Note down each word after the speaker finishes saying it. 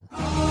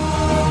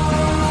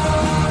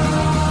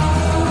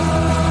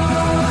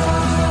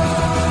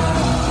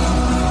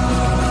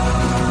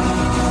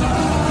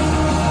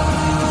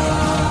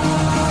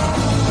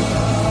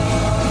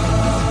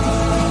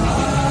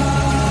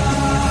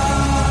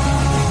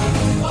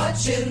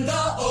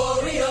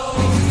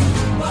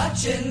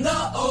Watching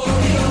the Orioles.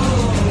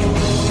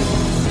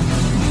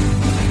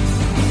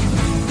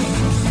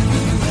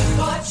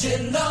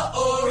 Watching the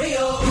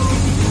Orioles.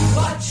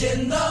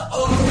 Watching the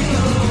Orioles.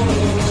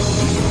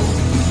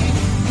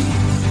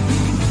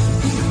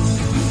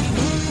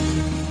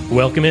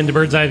 Welcome into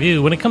Bird's Eye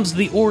View. When it comes to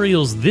the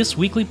Orioles, this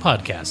weekly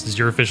podcast is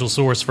your official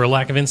source for a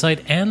lack of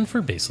insight and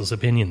for baseless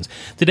opinions.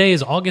 Today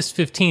is August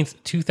 15th,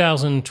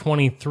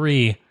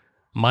 2023,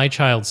 my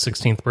child's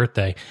 16th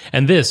birthday,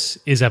 and this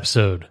is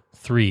episode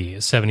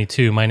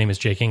 372. My name is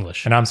Jake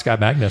English. And I'm Scott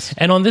Magnus.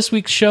 And on this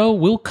week's show,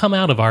 we'll come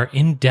out of our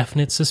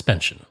indefinite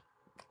suspension.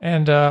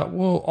 And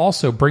we'll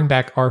also bring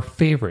back our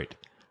favorite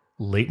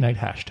late night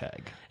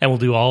hashtag. And we'll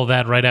do all of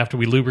that right after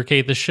we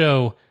lubricate the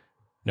show.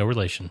 No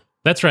relation.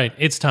 That's right,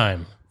 it's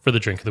time for the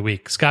drink of the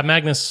week. Scott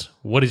Magnus,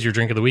 what is your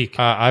drink of the week?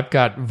 I've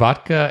got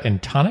vodka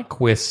and tonic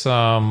with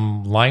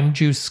some lime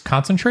juice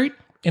concentrate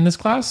in this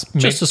glass.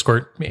 Just a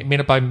squirt.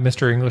 Made up by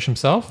Mr. English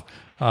himself.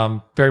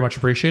 Very much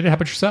appreciated. How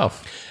about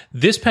yourself?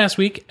 This past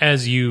week,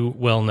 as you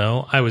well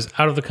know, I was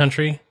out of the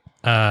country.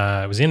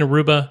 I was in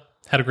Aruba,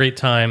 had a great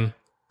time,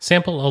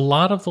 sampled a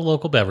lot of the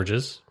local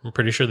beverages. I'm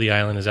pretty sure the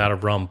island is out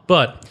of rum,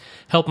 but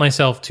helped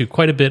myself to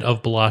quite a bit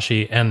of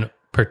Balashi and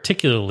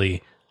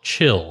particularly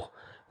Chill,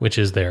 which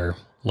is their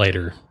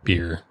lighter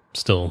beer,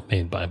 still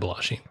made by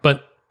Balashi.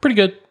 But pretty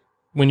good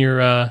when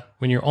you're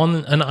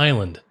on an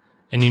island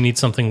and you need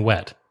something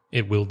wet.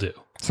 It will do.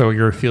 So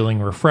you're feeling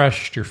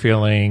refreshed, you're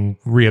feeling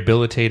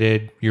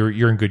rehabilitated, you're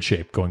in good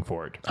shape going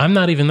forward. I'm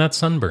not even that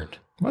sunburned.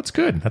 That's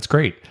good. That's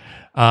great.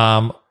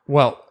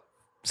 Well,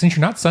 since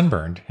you're not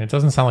sunburned, and it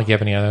doesn't sound like you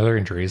have any other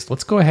injuries,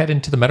 let's go ahead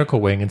into the medical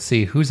wing and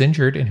see who's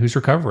injured and who's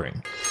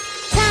recovering.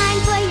 Time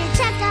for your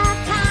checkup.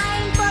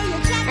 Time for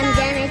your checkup. I'm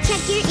gonna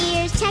check your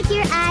ears, check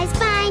your eyes,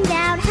 find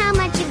out how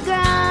much you've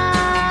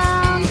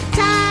grown.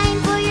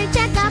 Time for your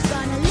checkup.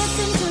 Gonna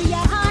listen to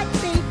your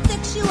heartbeat,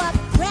 fix you up,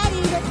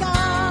 ready to go.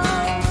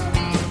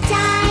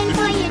 Time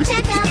for your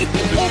checkup.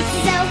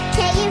 It's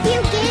okay if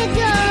you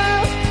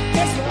giggle.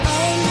 This will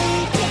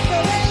only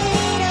tickle a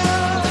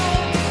little.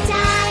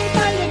 Time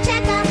for your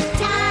checkup.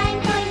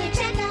 Time for your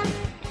checkup.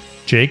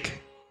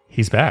 Jake,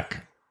 he's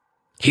back.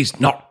 He's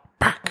not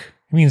back.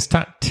 I mean, he's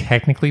not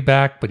technically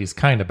back, but he's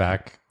kind of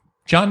back.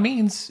 John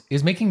Means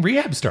is making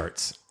rehab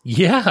starts.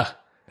 Yeah.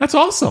 That's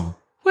awesome.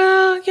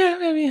 Well, yeah,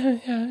 I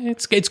mean, yeah,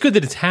 it's good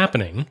that it's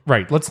happening.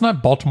 Right. Let's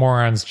not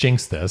Baltimoreans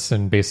jinx this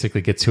and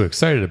basically get too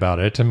excited about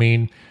it. I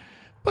mean,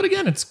 but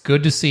again, it's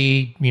good to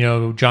see,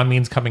 John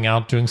Means coming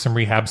out, doing some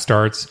rehab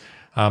starts.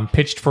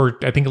 Pitched for,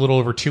 I think, a little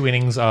over 2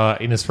 innings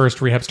in his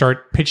first rehab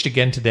start. Pitched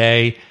again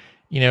today.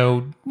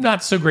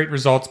 Not so great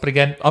results, but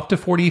again, up to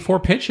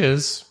 44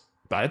 pitches.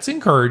 That's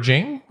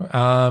encouraging,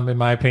 in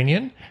my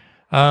opinion.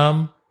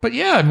 But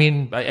yeah, I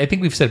mean, I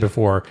think we've said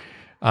before,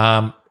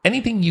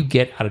 anything you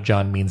get out of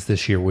John Means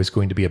this year was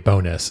going to be a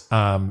bonus.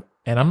 And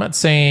I'm not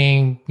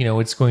saying,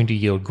 it's going to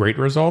yield great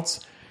results.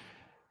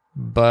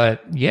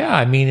 But yeah,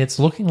 I mean, it's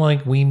looking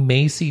like we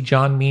may see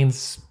John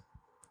Means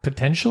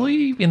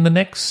potentially in the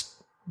next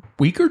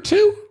week or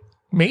two,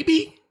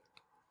 maybe.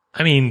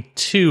 I mean,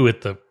 2 at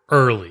the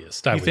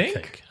earliest, I would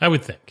think. I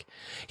would think.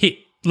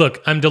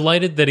 Look, I'm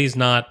delighted that he's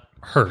not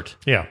hurt.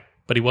 Yeah.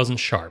 But he wasn't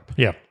sharp.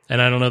 Yeah.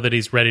 And I don't know that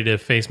he's ready to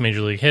face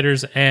major league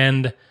hitters.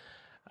 And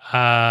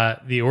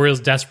the Orioles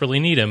desperately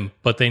need him,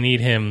 but they need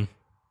him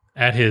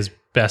at his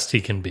best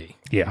he can be.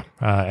 Yeah,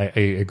 I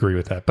agree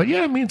with that. But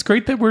yeah, I mean, it's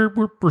great that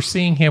we're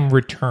seeing him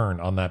return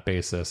on that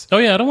basis. Oh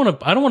yeah, I don't want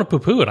to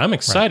poo-poo it. I'm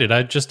excited.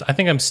 Right. I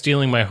think I'm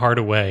stealing my heart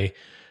away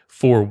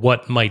for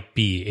what might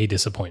be a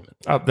disappointment.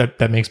 Oh,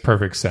 that makes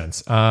perfect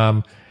sense.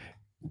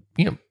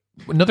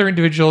 Another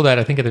individual that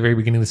I think at the very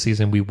beginning of the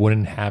season we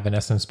wouldn't have in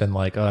essence been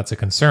like, oh, that's a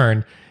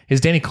concern,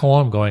 is Danny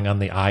Colomb going on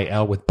the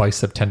IL with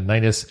bicep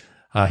tendonitis.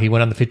 He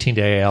went on the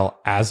 15-day IL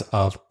as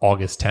of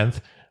August 10th.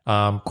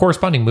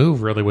 Corresponding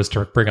move really was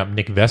to bring up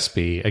Nick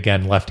Vespi,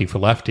 again, lefty for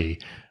lefty.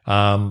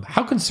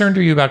 How concerned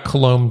are you about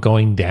Colomb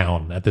going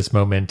down at this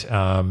moment?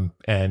 And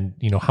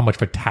how much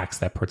of a tax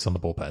that puts on the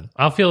bullpen?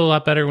 I'll feel a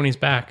lot better when he's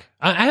back.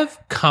 I have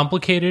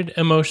complicated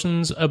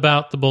emotions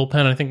about the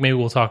bullpen. I think maybe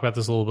we'll talk about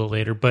this a little bit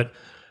later, but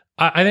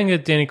I think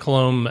that Danny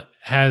Colomb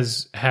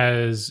has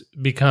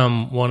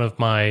become one of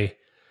my,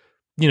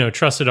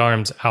 trusted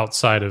arms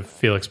outside of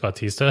Felix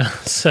Bautista.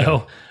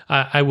 So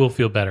yeah. I will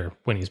feel better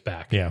when he's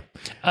back. Yeah.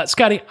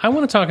 Scotty, I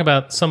want to talk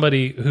about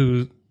somebody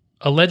who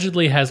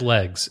allegedly has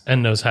legs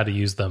and knows how to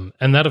use them.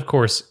 And that, of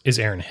course, is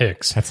Aaron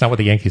Hicks. That's not what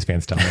the Yankees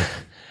fans tell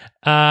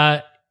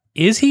me.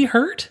 Is he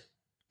hurt?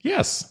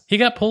 Yes. He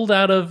got pulled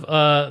out of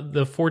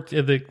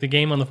the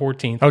game on the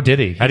 14th. Oh, did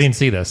he? I didn't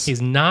see this.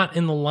 He's not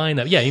in the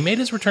lineup. Yeah, he made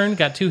his return,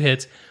 got 2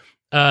 hits.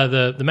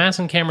 The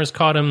Masson cameras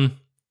caught him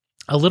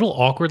a little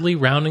awkwardly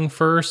rounding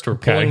first or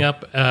pulling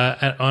up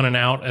on an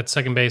out at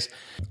second base.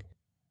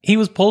 He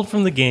was pulled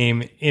from the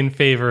game in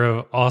favor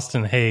of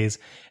Austin Hayes,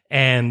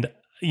 and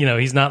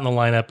he's not in the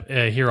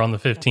lineup here on the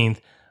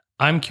 15th.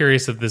 I'm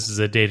curious if this is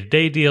a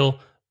day-to-day deal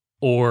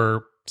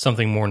or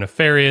something more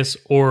nefarious,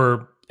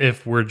 or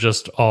if we're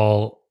just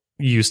all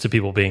used to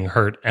people being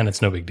hurt and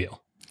it's no big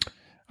deal.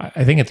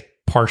 I think it's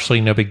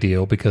partially no big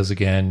deal because,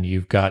 again,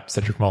 you've got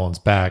Cedric Mullins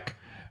back.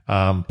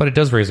 But it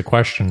does raise a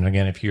question.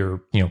 Again, if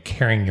you're,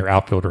 carrying your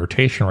outfield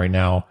rotation right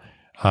now,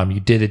 you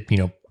did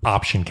it,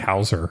 option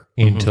Cowser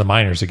into the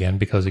minors again,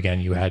 because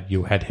again, you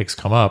had Hicks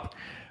come up.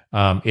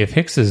 If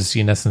Hicks is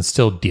in essence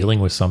still dealing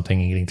with something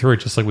and getting through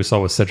it, just like we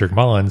saw with Cedric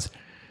Mullins,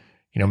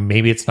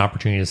 maybe it's an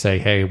opportunity to say,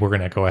 hey, we're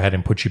going to go ahead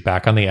and put you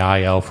back on the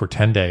IL for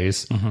 10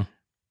 days.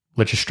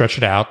 Let's just stretch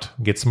it out,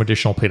 get some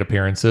additional plate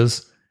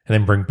appearances, and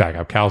then bring back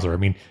up Cowser. I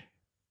mean,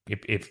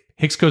 if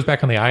Hicks goes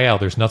back on the IL,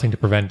 there's nothing to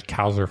prevent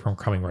Cowser from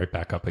coming right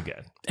back up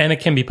again. And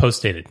it can be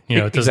post-dated.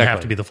 It doesn't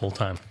have to be the full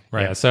time.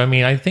 Right. Yeah, so, I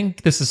mean, I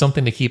think this is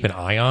something to keep an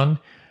eye on.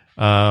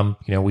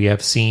 We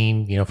have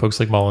seen, folks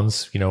like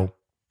Mullins,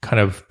 kind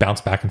of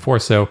bounce back and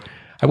forth. So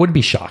I wouldn't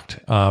be shocked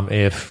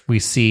if we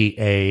see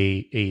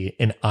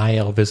an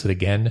IL visit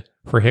again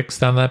for Hicks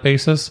down that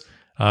basis,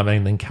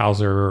 and then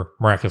Cowser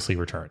miraculously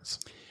returns.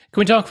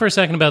 Can we talk for a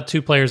second about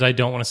two players I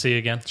don't want to see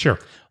again? Sure.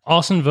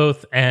 Austin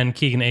Voth and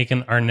Keegan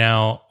Aiken are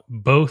now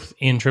both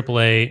in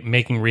AAA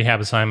making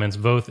rehab assignments.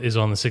 Voth is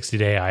on the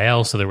 60-day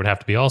IL, so there would have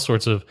to be all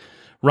sorts of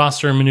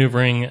roster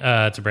maneuvering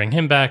to bring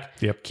him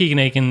back. Yep. Keegan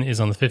Aiken is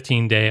on the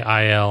 15-day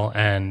IL,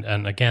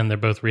 and again, they're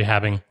both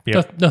rehabbing.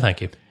 Yep. No, thank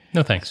you.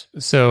 No, thanks.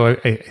 So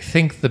I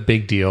think the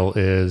big deal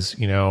is,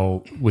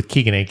 with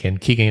Keegan Aiken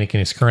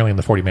is currently on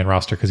the 40-man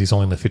roster because he's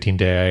only in the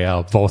 15-day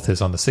IL. Voth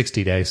is on the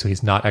 60-day, so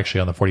he's not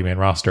actually on the 40-man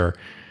roster.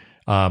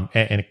 And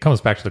it comes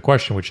back to the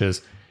question, which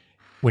is,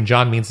 when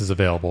John Means is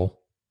available,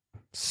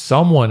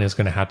 someone is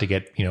going to have to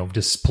get,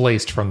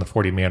 displaced from the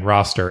 40-man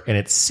roster. And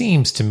it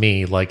seems to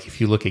me like if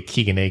you look at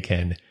Keegan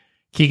Aiken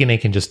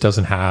just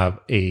doesn't have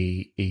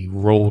a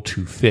role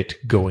to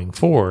fit going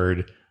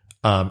forward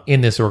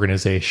in this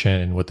organization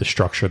and with the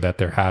structure that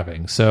they're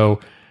having. So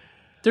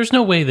there's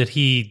no way that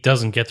he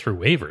doesn't get through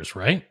waivers,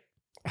 right?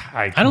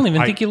 I don't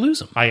even think you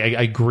lose him. I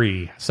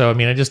agree. So, I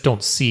mean, I just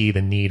don't see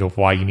the need of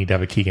why you need to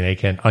have a Keegan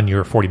Aiken on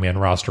your 40-man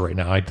roster right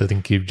now. I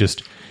think you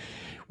just...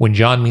 When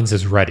John Means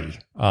is ready,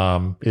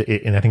 and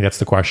I think that's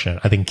the question,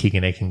 I think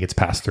Keegan Aiken gets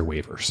passed through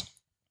waivers.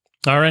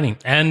 Alrighty.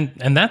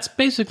 And that's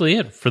basically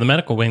it for the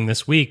medical wing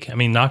this week. I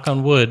mean, knock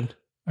on wood.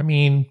 I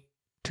mean,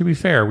 to be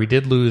fair, we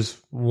did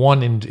lose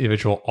one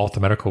individual off the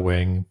medical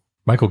wing.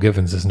 Michael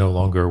Givens is no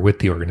longer with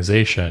the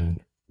organization.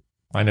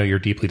 I know you're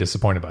deeply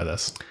disappointed by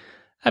this.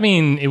 I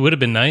mean, it would have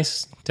been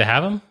nice to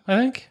have him, I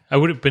think. It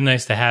would have been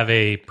nice to have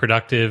a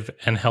productive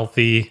and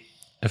healthy,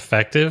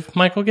 effective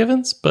Michael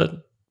Givens,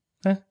 but...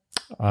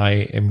 I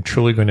am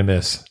truly going to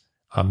miss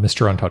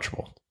Mr.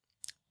 Untouchable.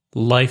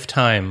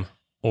 Lifetime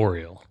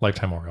Oriole.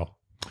 Lifetime Oriole.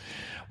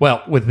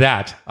 Well, with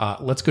that,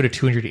 let's go to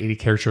 280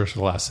 characters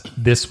or less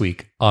this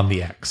week on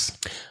the X.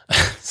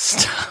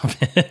 Stop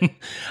it.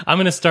 I'm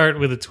going to start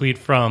with a tweet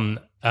from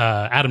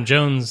Adam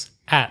Jones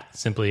at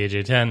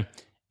SimplyAJ10.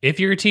 If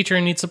you're a teacher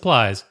and need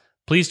supplies,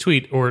 please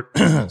tweet or,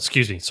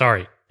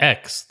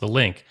 X the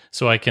link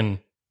so I can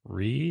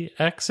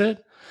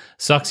re-exit.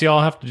 Sucks you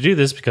all have to do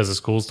this because the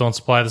schools don't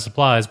supply the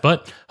supplies,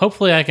 but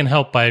hopefully I can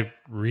help by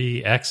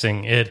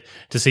re-Xing it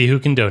to see who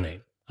can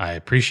donate. I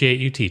appreciate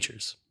you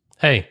teachers.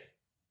 Hey,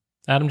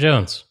 Adam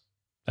Jones,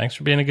 thanks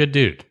for being a good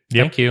dude.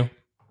 Yep. Thank you.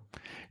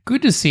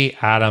 Good to see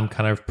Adam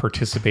kind of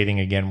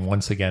participating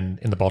once again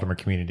in the Baltimore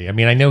community. I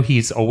mean, I know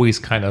he's always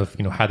kind of,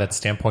 had that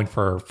standpoint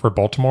for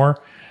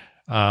Baltimore,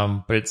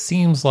 but it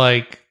seems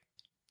like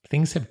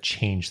things have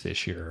changed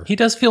this year. He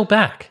does feel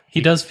back.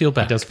 He does feel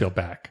back.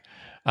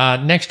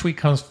 Next tweet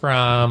comes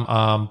from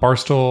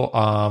Barstool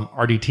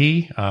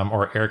RDT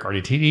or Eric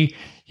RDT.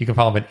 You can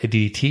follow him at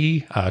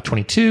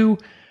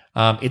DDT22.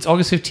 It's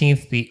August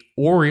 15th. The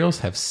Orioles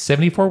have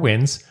 74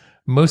 wins.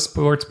 Most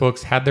sports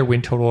books had their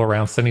win total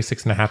around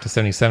 76.5 to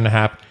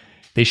 77.5.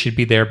 They should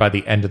be there by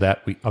the end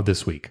of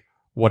this week.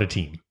 What a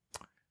team.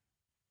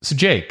 So,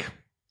 Jake,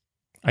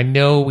 I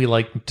know we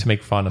like to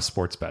make fun of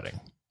sports betting.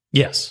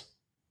 Yes.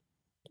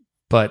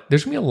 But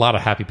there's going to be a lot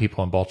of happy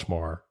people in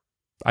Baltimore,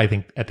 I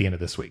think, at the end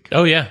of this week.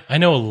 Oh, yeah. I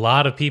know a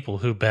lot of people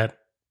who bet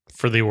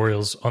for the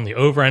Orioles on the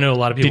over. I know a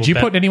lot of people. Did you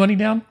put any money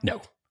down?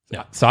 No.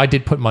 So I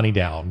did put money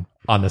down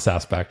on this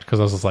aspect because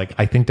I was just like,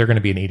 I think they're going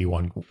to be an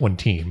 81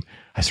 team.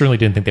 I certainly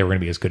didn't think they were going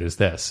to be as good as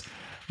this.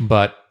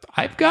 But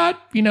I've got,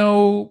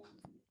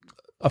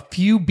 a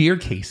few beer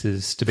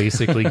cases to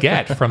basically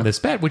get from this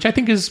bet, which I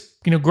think is,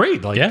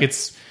 great.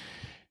 It's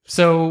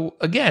so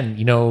again,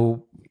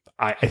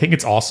 I think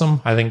it's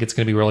awesome. I think it's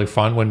going to be really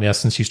fun when, in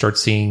essence, you start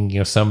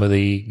seeing, some of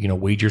the,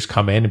 wagers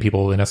come in and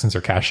people, in essence,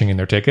 are cashing in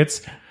their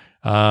tickets.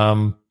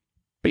 But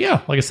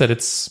yeah, like I said,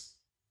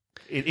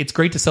 it's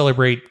great to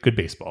celebrate good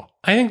baseball.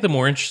 I think the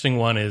more interesting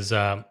one is it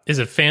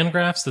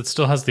Fangraphs that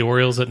still has the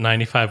Orioles at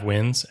 95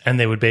 wins, and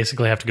they would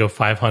basically have to go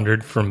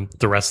 500 from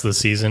the rest of the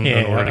season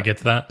in order to get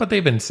to that? But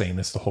they've been saying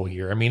this the whole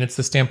year. I mean, it's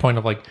the standpoint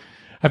of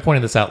I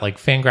pointed this out,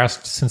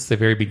 Fangraphs, since the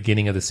very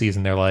beginning of the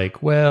season, they're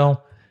like,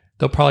 well,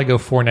 they'll probably go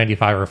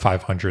 495 or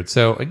 500.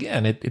 So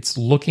again, it's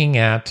looking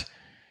at,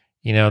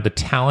 the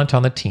talent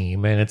on the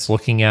team, and it's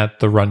looking at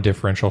the run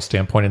differential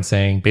standpoint and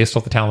saying, based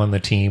off the talent on the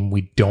team,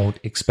 we don't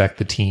expect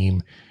the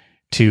team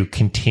to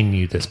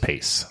continue this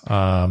pace.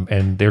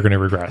 And they're going to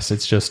regress.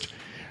 It's just,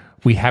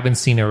 we haven't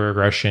seen a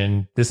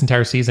regression this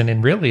entire season.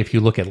 And really, if you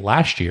look at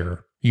last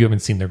year, you haven't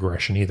seen the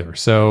regression either.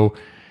 So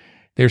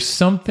there's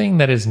something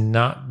that is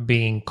not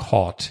being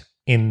caught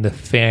in the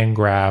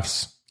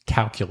Fangraphs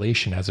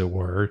calculation, as it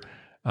were,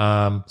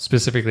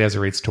 specifically as it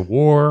relates to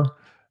WAR,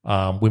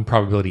 win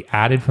probability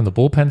added from the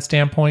bullpen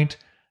standpoint.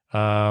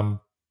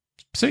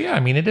 So yeah, I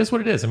mean, it is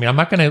what it is. I mean, I'm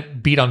not going to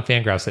beat on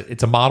Fangraphs.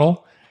 It's a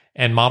model,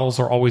 and models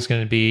are always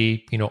going to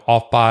be,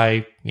 off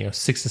by,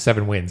 6 to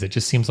 7 wins. It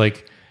just seems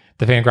like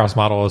the Fangraphs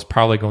model is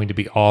probably going to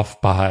be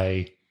off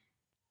by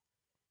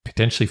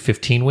potentially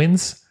 15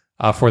 wins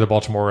for the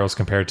Baltimore Orioles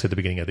compared to the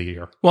beginning of the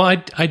year. Well,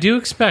 I do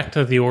expect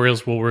that the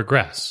Orioles will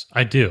regress.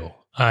 I do.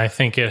 I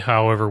think it,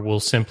 however, will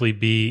simply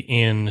be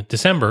in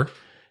December,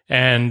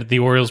 and the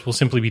Orioles will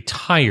simply be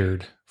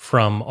tired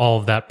from all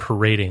of that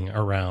parading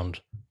around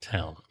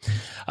town.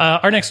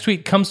 Our next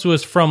tweet comes to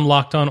us from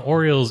Locked On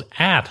Orioles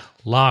at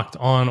Locked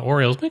On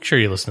Orioles. Make sure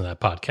you listen to that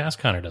podcast.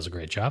 Connor does a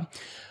great job.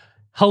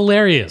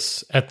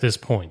 Hilarious at this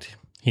point,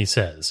 he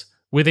says,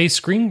 with a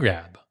screen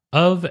grab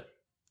of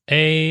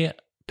a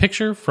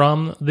picture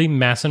from the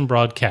Masson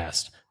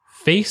broadcast.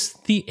 Face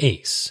the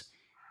ace.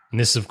 And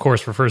this, of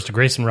course, refers to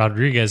Grayson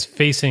Rodriguez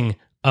facing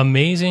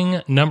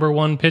amazing number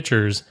one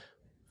pitchers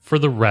for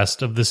the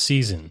rest of the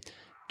season.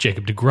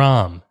 Jacob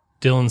deGrom,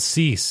 Dylan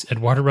Cease,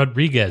 Eduardo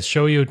Rodriguez,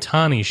 Shohei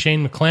Ohtani,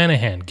 Shane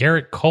McClanahan,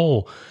 Garrett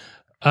Cole,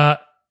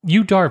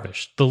 Yu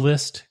Darvish. The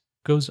list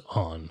goes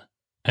on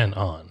and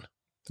on.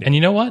 And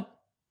you know what?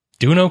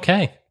 Doing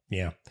okay.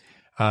 Yeah.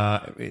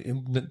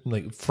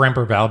 Like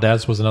Framber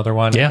Valdez was another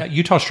one. Yeah.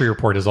 Utah Street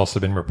Report has also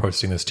been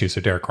reposting this too. So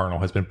Derek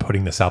Arnold has been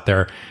putting this out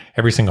there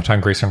every single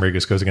time Grayson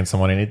Rodriguez goes against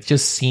someone. And it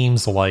just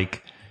seems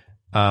like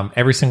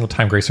every single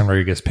time Grayson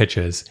Rodriguez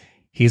pitches,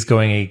 he's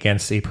going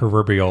against a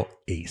proverbial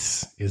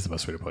ace, is the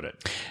best way to put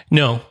it.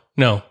 No.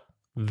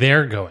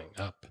 They're going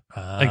up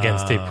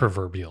against a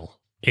proverbial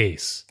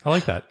ace. I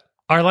like that.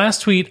 Our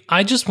last tweet,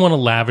 I just want to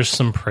lavish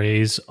some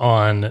praise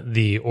on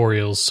the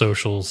Orioles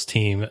socials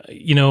team.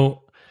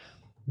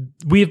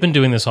 We have been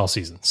doing this all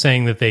season,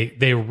 saying that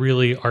they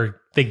really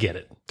are, they get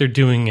it. They're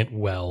doing it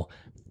well.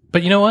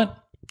 But you know what?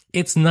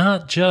 It's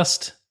not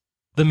just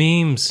the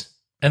memes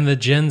and the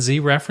Gen Z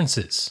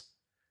references.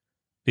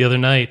 The other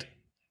night,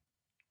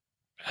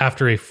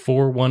 after a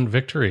 4-1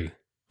 victory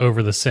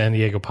over the San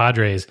Diego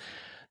Padres,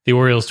 the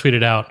Orioles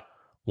tweeted out,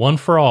 "One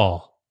for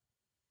all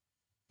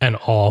and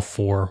all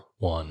for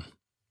one."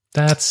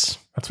 That's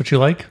what you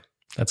like?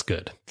 That's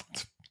good.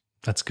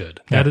 That's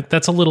good. Yeah.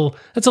 That's a little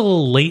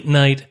late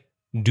night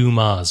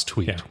Dumas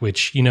tweet,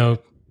 which, you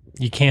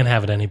can't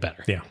have it any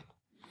better. Yeah.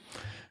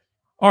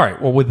 All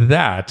right. Well, with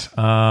that,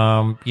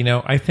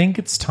 I think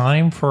it's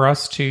time for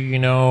us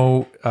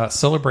to,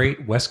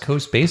 celebrate West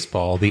Coast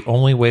baseball the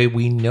only way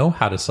we know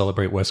how to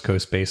celebrate West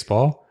Coast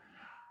baseball.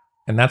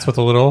 And that's with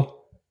a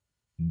little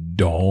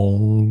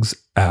Dongs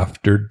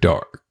After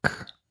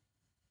Dark.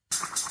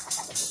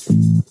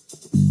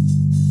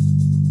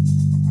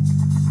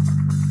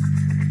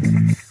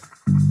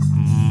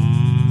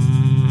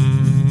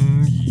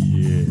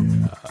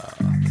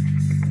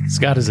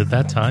 Scott, is it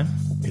that time?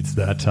 It's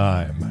that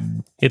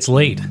time. It's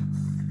late.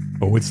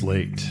 Oh, it's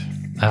late.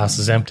 The house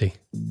is empty.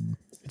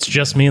 It's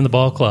just me and the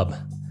ball club.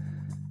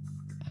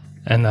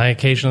 And I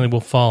occasionally will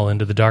fall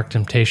into the dark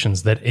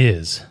temptations that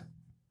is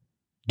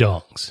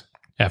Dongs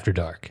After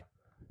Dark.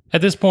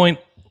 At this point,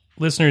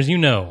 listeners,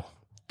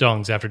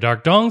 Dongs After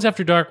Dark. Dongs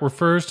After Dark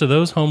refers to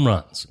those home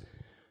runs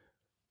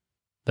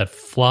that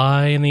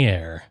fly in the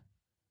air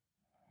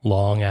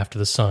long after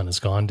the sun has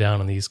gone down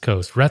on the East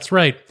Coast. That's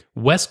right.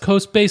 West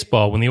Coast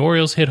baseball, when the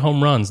Orioles hit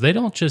home runs, they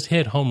don't just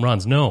hit home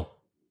runs. No,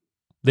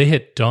 they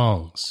hit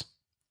dongs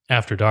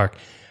after dark.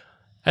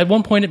 At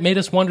one point, it made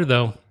us wonder,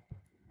 though,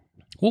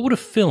 what would a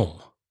film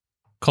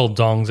called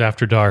Dongs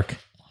After Dark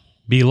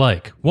be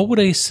like? What would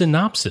a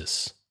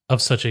synopsis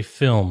of such a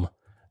film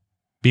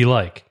be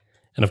like?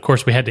 And of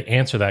course, we had to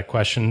answer that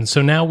question.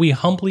 So now we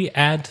humbly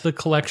add to the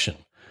collection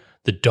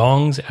the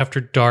Dongs After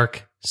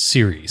Dark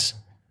series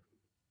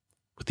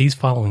with these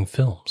following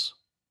films.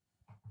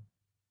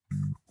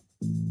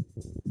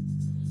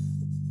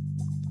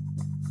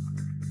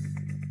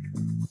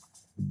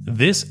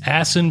 This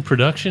Asin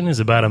production is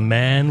about a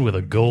man with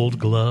a gold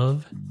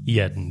glove,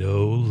 yet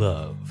no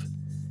love.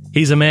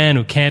 He's a man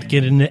who can't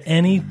get into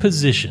any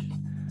position,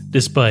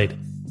 despite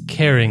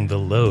carrying the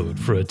load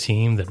for a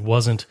team that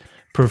wasn't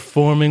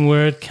performing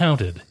where it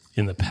counted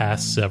in the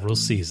past several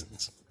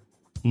seasons.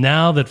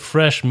 Now that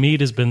fresh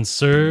meat has been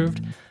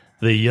served,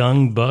 the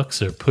young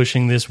Bucks are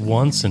pushing this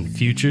once and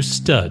future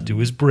stud to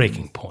his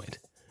breaking point.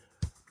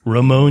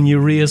 Ramon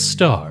Urias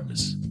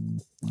stars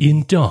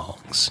in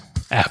Dongs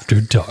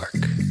After Dark.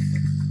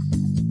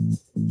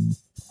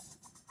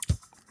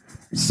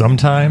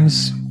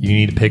 Sometimes you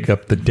need to pick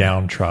up the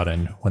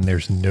downtrodden when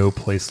there's no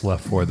place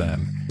left for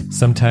them.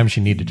 Sometimes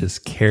you need to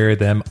just carry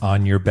them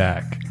on your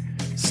back.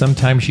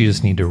 Sometimes you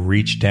just need to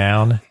reach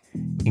down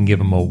and give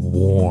them a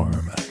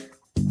warm,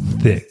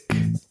 thick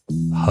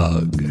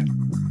hug.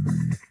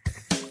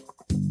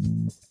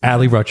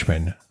 Adley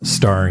Rutschman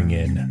starring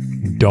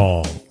in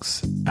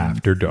Dongs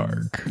After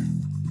Dark.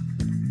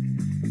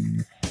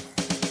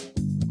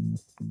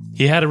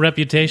 He had a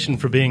reputation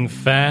for being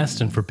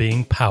fast and for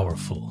being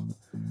powerful.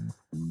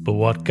 But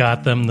what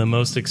got them the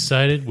most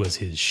excited was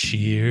his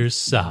sheer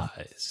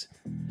size.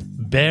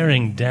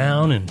 Bearing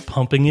down and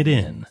pumping it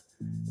in,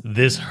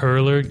 this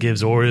hurler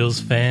gives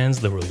Orioles fans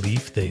the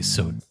relief they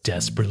so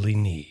desperately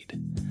need.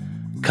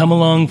 Come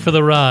along for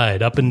the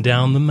ride up and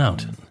down the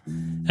mountain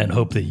and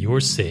hope that your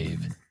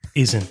save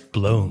isn't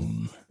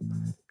blown.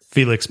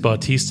 Felix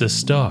Bautista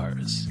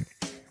stars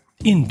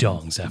in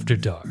Dongs After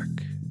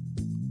Dark.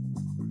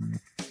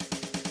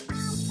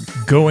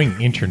 Going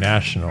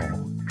international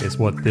is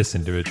what this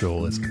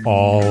individual is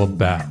all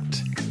about.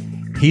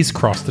 He's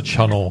crossed the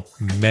channel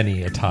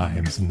many a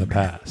times in the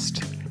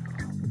past.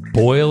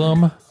 Boil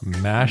 'em,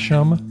 mash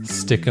 'em,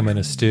 stick 'em in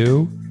a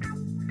stew.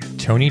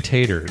 Tony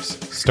Taters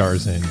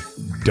stars in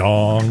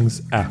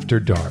Dongs After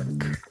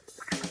Dark.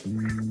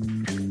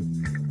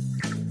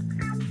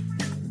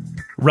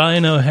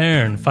 Ryan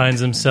O'Hearn finds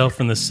himself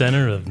in the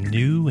center of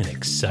new and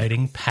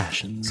exciting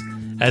passions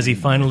as he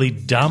finally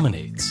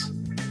dominates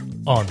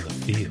on the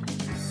field.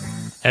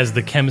 As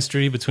the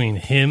chemistry between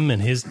him and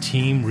his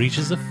team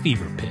reaches a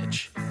fever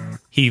pitch,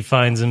 he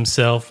finds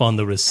himself on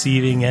the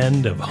receiving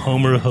end of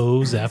Homer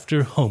hose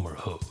after Homer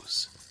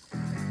hose.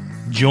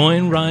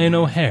 Join Ryan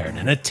O'Hearn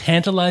in a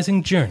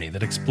tantalizing journey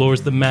that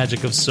explores the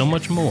magic of so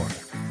much more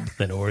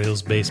than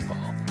Orioles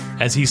baseball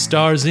as he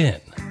stars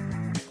in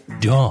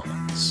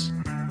Dongs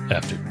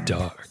After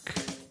Dark.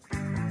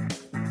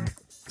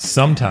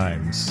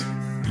 Sometimes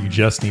you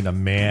just need a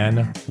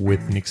man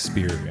with an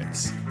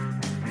experience.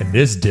 And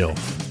this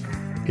DILF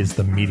is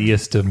the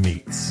meatiest of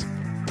meats.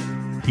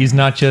 He's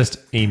not just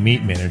a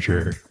meat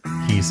manager,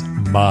 he's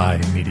my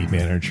meaty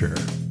manager.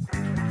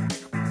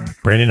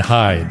 Brandon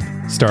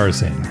Hyde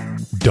stars in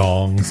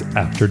Dongs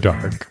After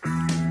Dark.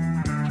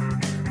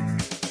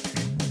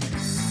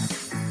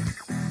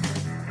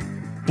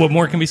 What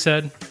more can be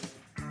said?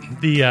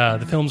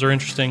 The films are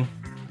interesting.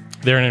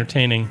 They're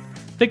entertaining.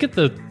 They get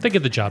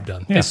the job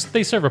done. Yeah.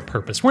 They serve a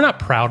purpose. We're not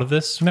proud of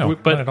this. No,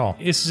 but not at all.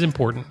 This is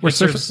important. We're It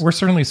serves-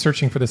 certainly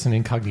searching for this in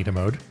incognito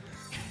mode.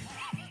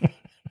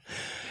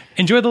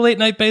 Enjoy the late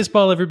night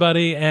baseball,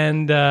 everybody,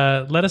 and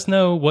let us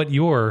know what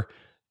your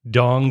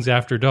Dongs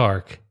After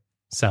Dark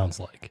sounds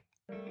like.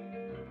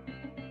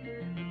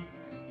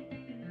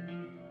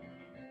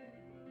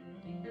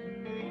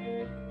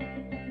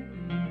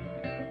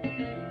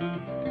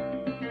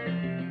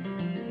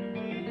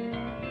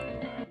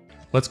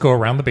 Let's go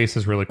around the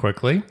bases really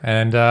quickly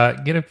and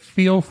get a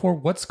feel for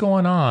what's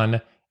going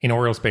on in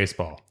Orioles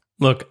baseball.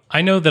 Look,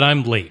 I know that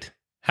I'm late.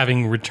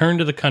 Having returned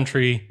to the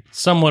country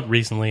somewhat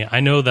recently, I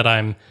know that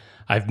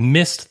I've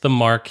missed the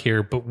mark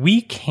here, but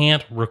we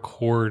can't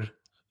record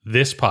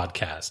this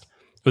podcast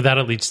without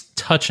at least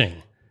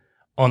touching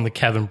on the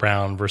Kevin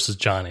Brown versus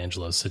John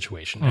Angelos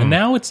situation. And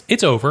now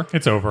it's over.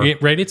 It's over.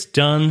 Right? It's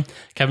done.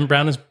 Kevin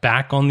Brown is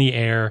back on the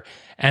air,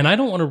 and I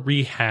don't want to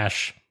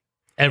rehash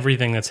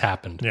everything that's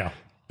happened. Yeah.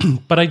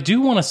 But I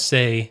do want to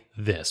say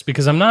this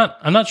because I'm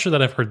not sure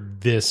that I've heard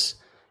this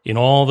in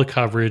all the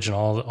coverage and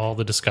all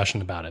the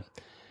discussion about it.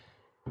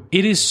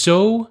 It is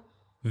so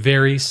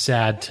very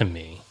sad to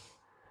me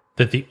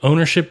that the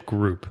ownership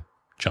group,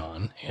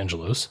 John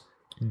Angelos,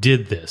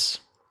 did this,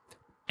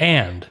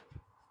 and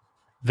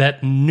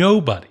that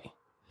nobody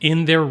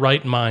in their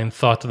right mind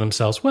thought to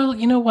themselves, well,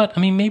 you know what?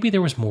 I mean, maybe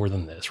there was more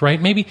than this, right?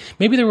 Maybe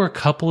there were a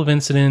couple of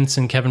incidents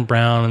and Kevin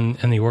Brown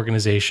and the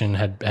organization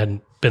had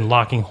been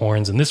locking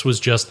horns, and this was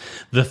just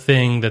the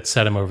thing that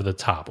set him over the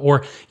top.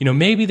 Or,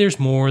 maybe there's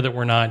more that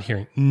we're not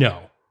hearing.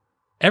 No.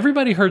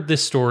 Everybody heard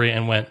this story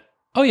and went,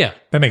 oh yeah,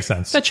 That makes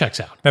sense. that checks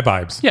out. That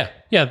vibes. Yeah.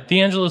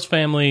 The Angelos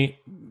family,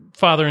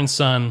 father and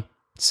son,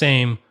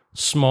 same,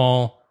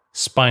 small,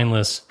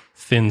 spineless,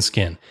 thin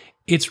skin.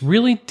 It's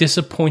really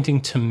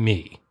disappointing to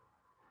me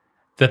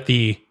that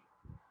the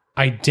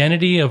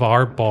identity of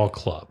our ball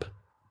club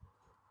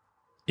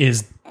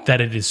is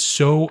that it is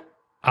so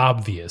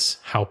obvious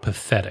how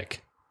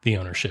pathetic the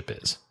ownership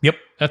is. Yep.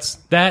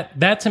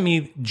 That to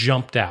me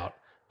jumped out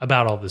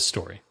about all this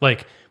story.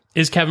 Like,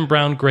 is Kevin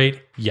Brown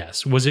great?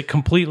 Yes. Was it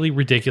completely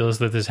ridiculous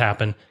that this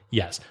happened?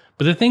 Yes.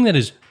 But the thing that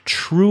is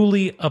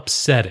truly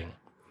upsetting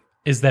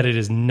is that it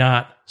is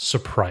not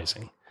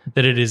surprising,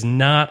 that it is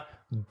not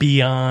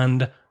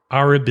beyond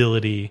our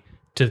ability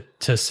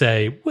to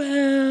say,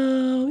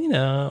 well,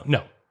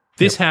 no,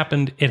 this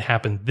happened. It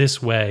happened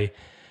this way.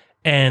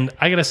 And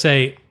I got to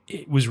say,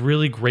 it was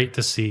really great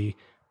to see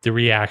the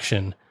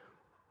reaction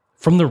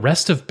from the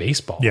rest of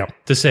baseball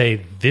to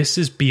say, this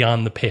is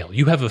beyond the pale.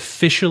 You have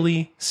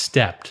officially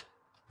stepped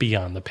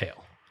beyond the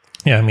pale.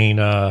 Yeah, I mean,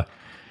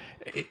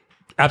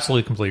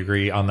 absolutely, completely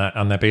agree on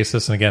that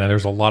basis. And again,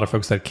 there's a lot of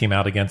folks that came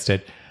out against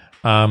it.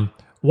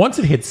 Once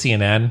it hit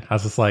CNN, I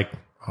was just like,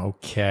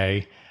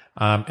 okay.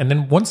 And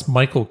then once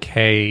Michael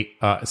K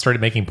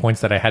started making points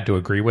that I had to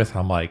agree with,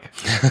 I'm like,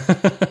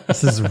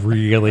 this is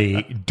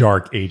really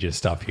dark ages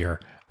stuff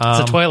here. It's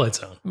a Twilight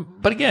Zone.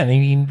 But again, I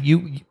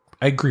mean,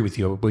 I agree with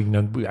you.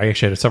 I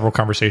actually had several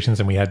conversations,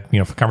 and we had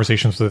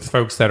conversations with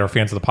folks that are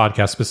fans of the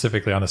podcast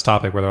specifically on this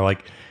topic, where they're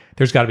like,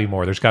 "There's got to be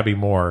more. There's got to be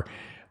more."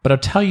 But I'll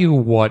tell you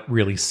what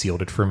really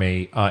sealed it for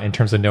me in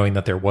terms of knowing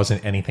that there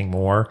wasn't anything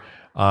more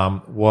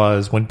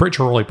was when Britt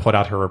Chiroli put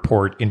out her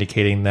report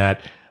indicating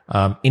that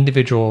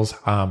individuals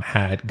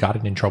had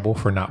gotten in trouble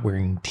for not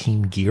wearing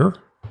team gear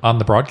on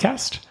the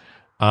broadcast.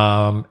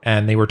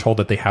 And they were told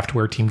that they have to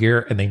wear team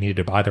gear and they needed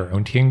to buy their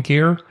own team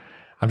gear.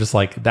 I'm just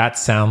like, that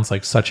sounds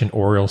like such an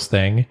Orioles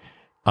thing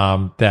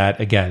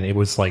that, again, it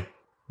was like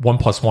 1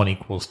 + 1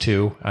 =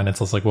 2. And it's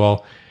just like,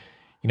 well,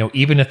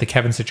 even if the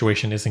Kevin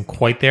situation isn't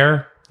quite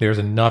there, there's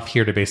enough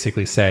here to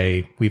basically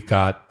say we've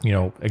got,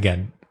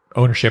 again,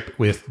 ownership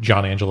with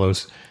John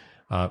Angelos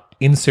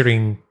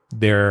inserting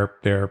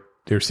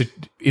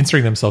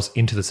inserting themselves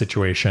into the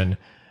situation.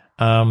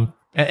 And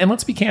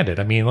let's be candid.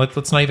 I mean,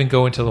 let's not even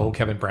go into the whole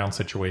Kevin Brown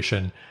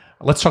situation.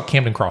 Let's talk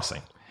Camden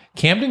Crossing.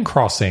 Camden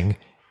Crossing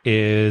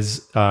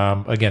is,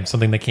 again,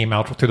 something that came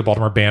out through the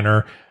Baltimore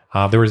Banner.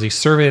 There was a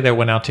survey that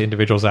went out to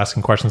individuals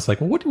asking questions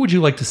like, well, what would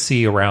you like to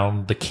see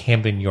around the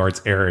Camden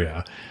Yards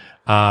area?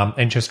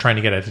 And just trying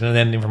to get it. And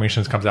then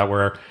information comes out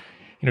where,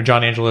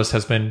 John Angelos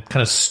has been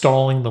kind of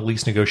stalling the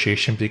lease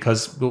negotiation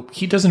because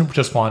he doesn't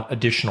just want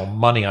additional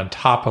money on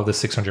top of the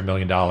 $600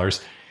 million.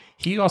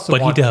 He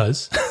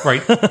does.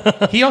 Right.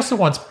 He also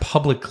wants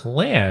public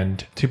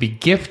land to be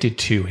gifted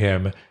to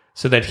him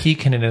so that he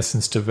can, in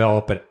essence,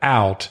 develop it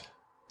out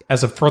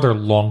as a further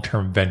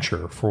long-term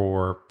venture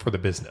for the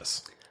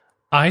business.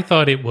 I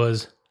thought it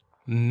was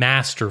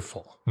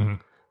masterful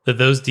that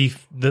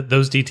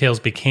those details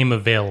became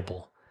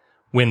available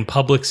when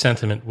public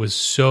sentiment was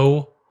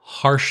so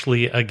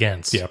harshly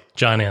against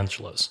John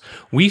Angelos.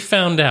 We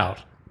found out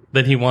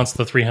that he wants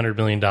the $300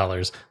 million,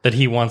 that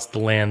he wants the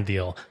land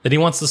deal, that he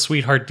wants the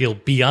sweetheart deal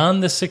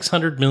beyond the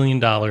 $600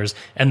 million,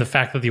 and the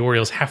fact that the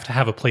Orioles have to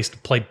have a place to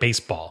play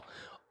baseball.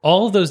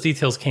 All of those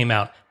details came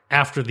out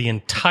after the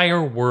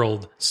entire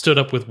world stood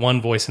up with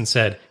one voice and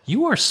said,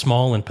 "You are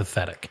small and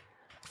pathetic."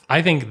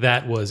 I think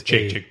that was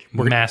a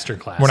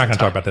masterclass. We're not going to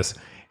talk about this.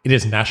 It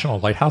is National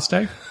Lighthouse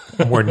Day,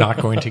 and we're not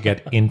going to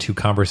get into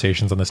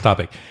conversations on this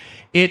topic.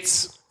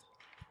 Is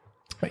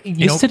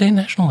today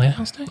National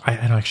Lighthouse Day? I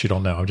actually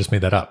don't know. I just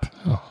made that up.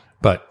 Oh,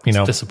 but it's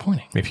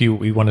disappointing. If you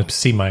want to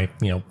see my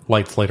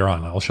lights later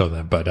on, I'll show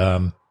them. But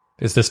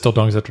is this still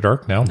Dongs After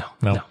Dark? No.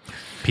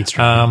 Pete's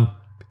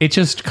it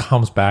just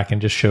comes back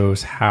and just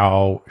shows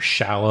how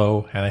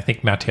shallow, and I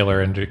think Matt Taylor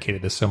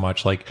indicated this so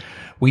much, like,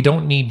 we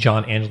don't need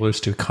John Angelos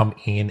to come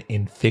in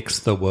and fix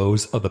the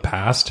woes of the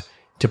past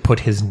to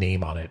put his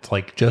name on it.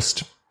 Like,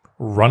 just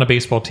run a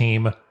baseball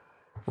team,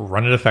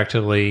 run it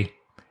effectively,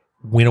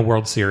 win a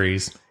World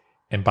Series,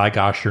 and by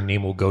gosh, your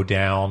name will go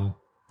down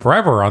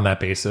forever on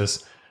that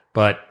basis.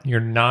 But you're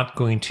not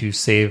going to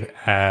you're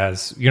not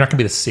going to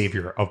be the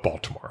savior of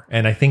Baltimore.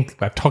 And I think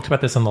I've talked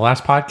about this on the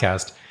last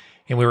podcast,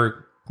 and we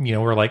were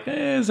like,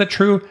 is that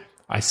true?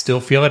 I still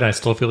feel it, and I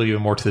still feel it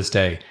even more to this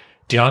day.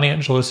 John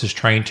Angelos is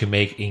trying to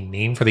make a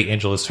name for the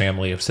Angelos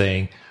family of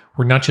saying,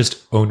 we're not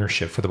just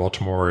ownership for the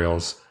Baltimore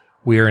Orioles.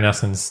 We are, in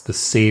essence, the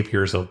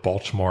saviors of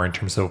Baltimore in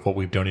terms of what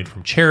we've donated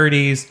from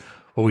charities,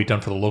 what we've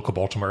done for the local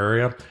Baltimore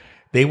area.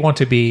 They want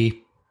to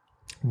be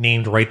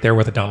named right there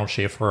with a Donald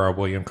Schaefer or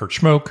William Kurt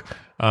Schmoke.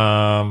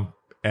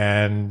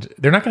 And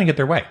they're not going to get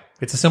their way.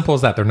 It's as simple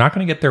as that. They're not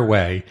going to get their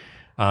way.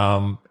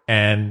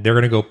 And they're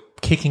going to go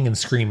kicking and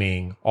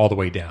screaming all the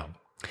way down.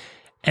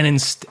 And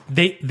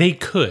they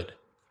could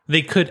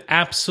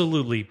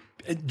absolutely.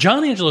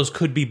 John Angelos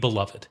could be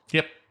beloved.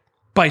 Yep.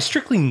 By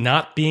strictly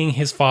not being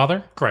his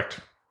father. Correct.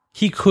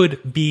 He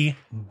could be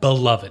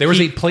beloved. There was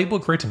a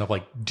playbook written of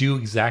like, do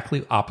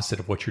exactly opposite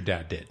of what your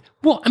dad did.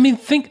 Well, I mean,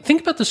 think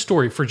about the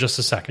story for just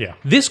a second. Yeah.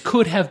 This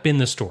could have been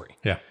the story.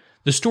 Yeah.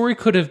 The story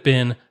could have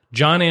been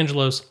John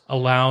Angelos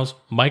allows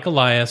Mike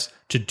Elias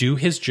to do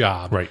his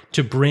job, right,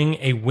 to bring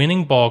a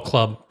winning ball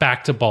club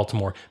back to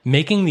Baltimore,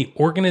 making the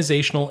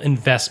organizational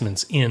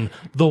investments in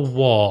the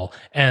Wall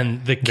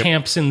and the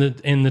camps in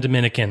the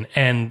Dominican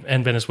and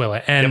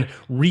Venezuela, and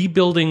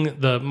rebuilding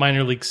the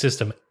minor league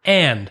system,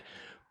 and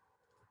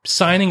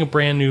signing a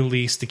brand new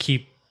lease to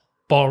keep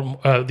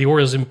the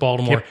Orioles in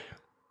Baltimore.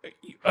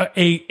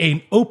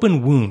 An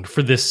open wound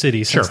for this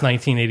city since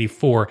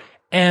 1984,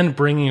 and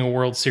bringing a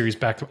World Series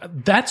back to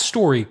that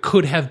story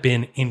could have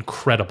been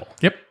incredible.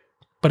 Yep.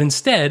 But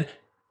instead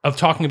of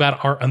talking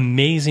about our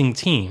amazing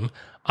team,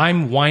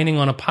 I'm whining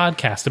on a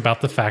podcast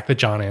about the fact that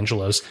John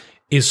Angelos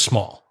is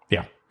small.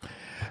 Yeah.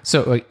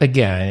 So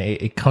again,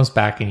 it comes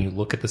back and you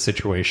look at the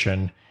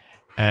situation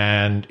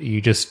and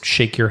you just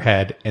shake your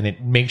head, and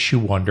it makes you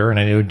wonder. And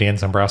I know Dan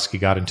Zambrowski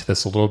got into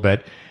this a little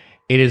bit.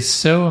 It is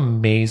so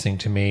amazing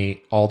to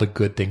me, all the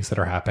good things that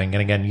are happening.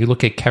 And again, you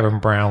look at Kevin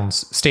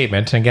Brown's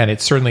statement, and again,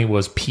 it certainly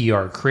was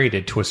PR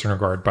created to a certain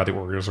regard by the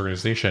Orioles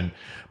organization.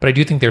 But I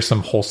do think there's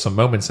some wholesome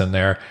moments in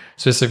there,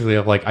 specifically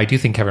of like, I do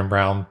think Kevin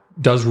Brown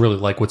does really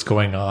like what's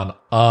going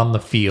on the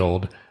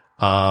field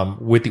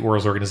with the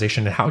Orioles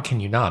organization. And how can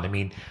you not? I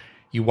mean,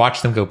 you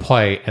watch them go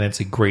play, and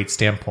it's a great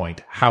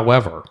standpoint.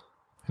 However,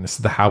 and this is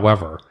the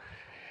however,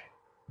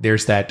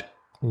 there's that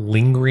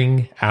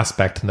lingering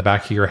aspect in the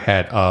back of your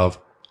head of,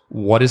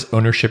 what is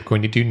ownership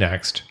going to do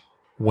next?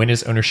 When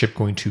is ownership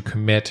going to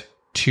commit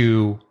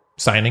to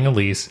signing a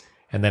lease.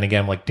 And then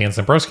again, like Dan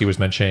Zambrowski was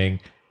mentioning,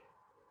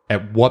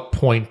 at what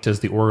point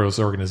does the Orioles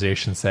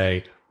organization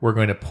say, we're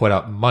going to put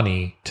up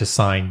money to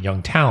sign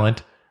young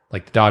talent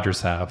like the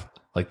Dodgers have,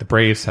 like the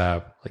Braves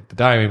have, like the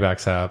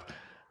Diamondbacks have,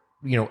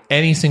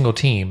 any single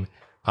team.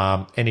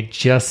 And it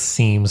just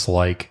seems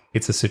like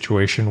it's a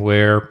situation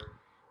where,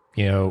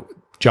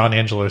 John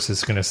Angelos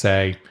is going to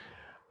say,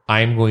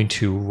 I'm going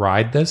to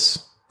ride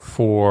this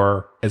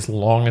for as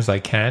long as I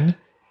can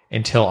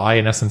until I,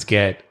 in essence,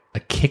 get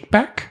a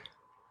kickback.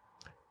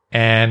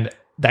 And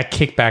that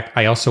kickback,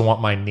 I also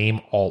want my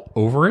name all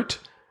over it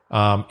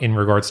in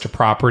regards to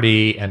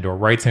property and or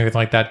rights and everything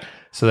like that,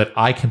 so that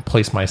I can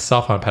place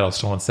myself on a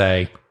pedestal and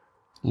say,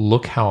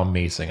 look how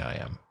amazing I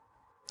am.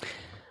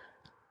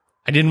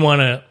 I didn't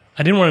want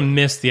to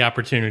miss the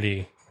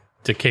opportunity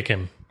to kick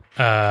him,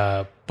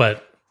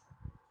 but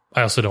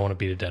I also don't want to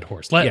beat a dead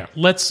horse.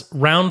 Let's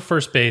round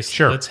first base.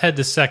 Sure. Let's head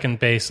to second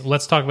base.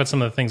 Let's talk about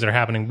some of the things that are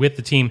happening with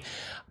the team.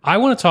 I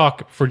want to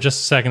talk for just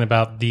a second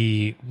about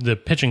the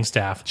pitching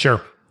staff.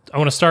 Sure. I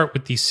want to start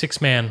with the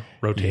 6-man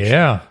rotation.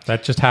 Yeah,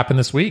 that just happened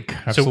this week.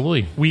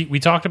 Absolutely. So we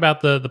talked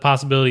about the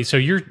possibility. So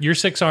your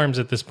 6 arms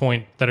at this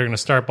point that are going to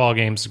start ball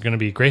games are going to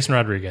be Grayson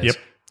Rodriguez, Yep.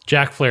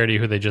 Jack Flaherty,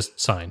 who they just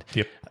signed,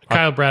 Yep.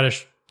 Kyle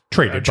Bradish,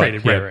 Traded,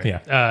 right.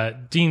 Yeah.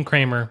 Dean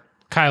Kramer,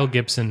 Kyle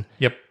Gibson,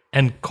 Yep.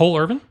 and Cole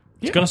Irvin.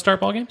 He's Yeah. going to start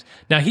ball games.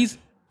 Now he's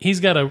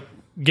got to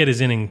get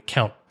his inning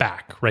count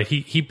back, right?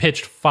 He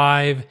pitched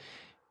 5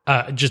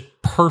 just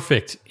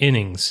perfect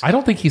innings. I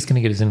don't think he's going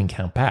to get his inning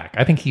count back.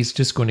 I think he's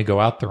just going to go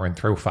out there and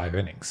throw 5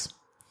 innings.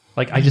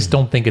 Like, I just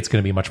don't think it's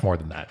going to be much more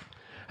than that.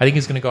 I think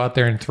he's going to go out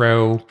there and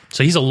throw...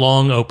 So he's a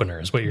long opener,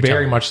 is what you're telling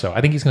Very me. much so.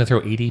 I think he's going to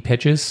throw 80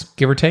 pitches,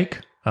 give or take.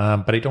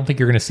 But I don't think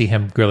you're going to see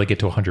him really get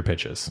to 100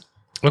 pitches.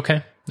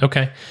 Okay.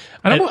 And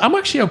I'm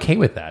actually okay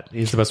with that,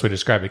 is the best way to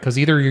describe it. Because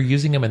either you're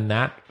using him in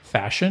that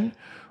fashion,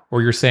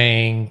 or you're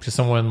saying to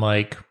someone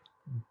like,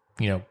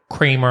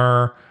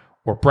 Kramer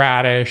or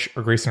Bradish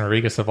or Grayson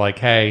Rodriguez of like,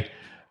 hey,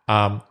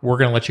 we're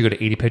going to let you go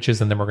to 80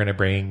 pitches and then we're going to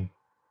bring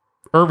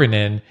Irvin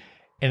in.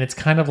 And it's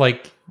kind of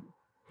like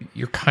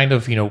you're kind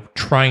of,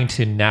 trying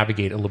to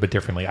navigate a little bit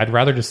differently. I'd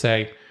rather just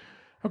say,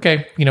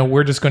 okay,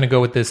 we're just going to go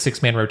with this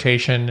 6-man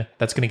rotation.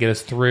 That's going to get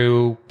us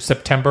through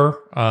September.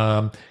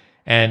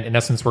 And in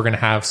essence, we're going to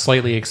have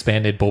slightly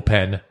expanded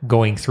bullpen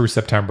going through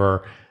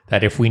September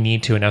that if we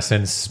need to, in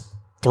essence,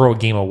 throw a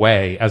game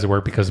away, as it were,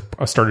 because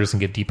a starter doesn't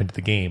get deep into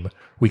the game,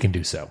 we can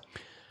do so.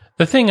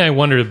 The thing I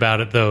wondered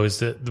about it, though, is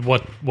that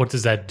what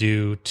does that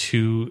do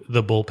to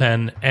the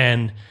bullpen?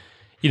 And,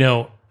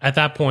 at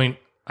that point,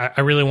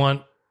 I really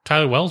want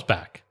Tyler Wells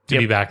back to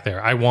be back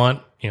there. I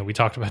want, we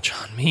talked about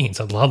John Means.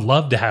 I'd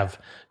love to have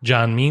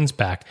John Means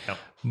back. Yep.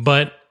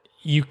 But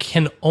you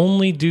can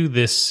only do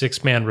this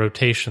 6-man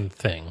rotation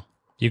thing.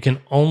 You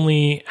can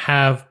only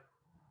have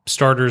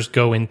starters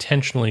go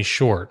intentionally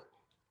short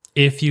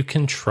if you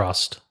can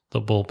trust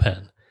the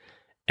bullpen.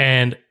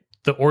 And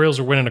the Orioles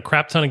are winning a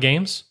crap ton of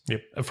games.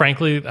 Yep.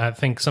 Frankly, I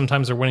think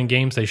sometimes they're winning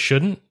games they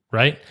shouldn't,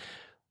 right?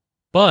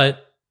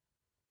 But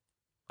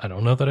I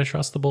don't know that I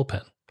trust the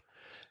bullpen.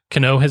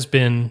 Cano has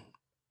been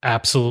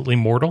absolutely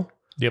mortal.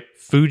 Yep.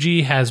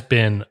 Fuji has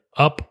been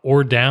up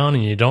or down,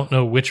 and you don't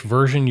know which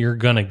version you're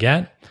going to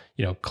get.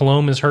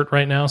 Colomb is hurt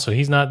right now, so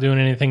he's not doing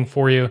anything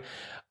for you.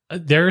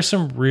 There are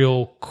some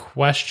real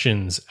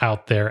questions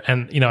out there.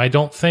 And, I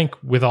don't think,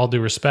 with all due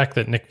respect,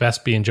 that Nick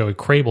Vespi and Joey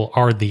Crable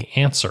are the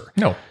answer.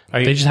 No.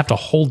 They just have to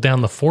hold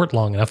down the fort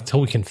long enough until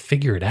we can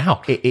figure it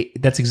out.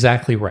 That's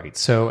exactly right.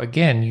 So,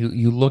 again,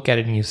 you look at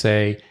it and you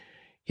say,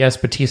 yes,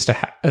 Batista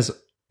has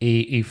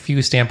a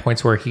few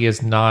standpoints where he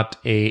is not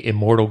a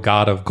immortal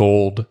god of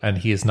gold, and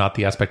he is not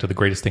the aspect of the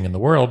greatest thing in the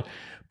world,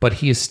 but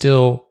he is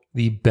still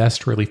the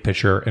best relief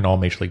pitcher in all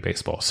Major League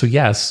Baseball. So,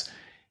 yes,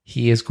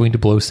 he is going to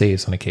blow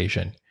saves on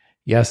occasion.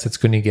 Yes, it's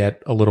going to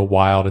get a little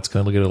wild. It's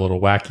going to get a little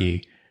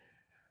wacky.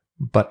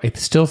 But I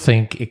still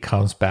think it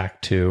comes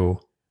back to,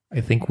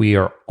 I think we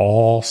are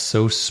all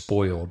so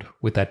spoiled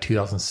with that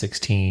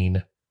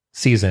 2016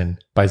 season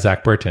by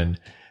Zach Britton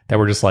that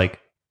we're just like,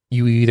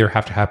 you either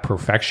have to have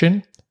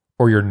perfection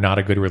or you're not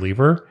a good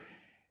reliever.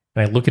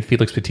 And I look at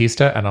Felix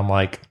Bautista and I'm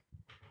like,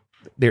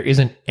 there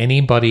isn't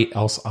anybody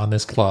else on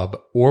this club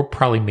or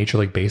probably Major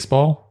League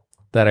Baseball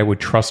that I would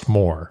trust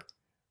more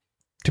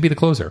to be the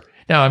closer.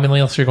 Now,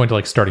 unless you're going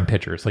to starting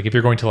pitchers, if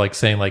you're going to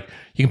saying you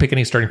can pick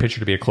any starting pitcher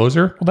to be a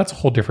closer, well, that's a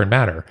whole different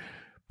matter.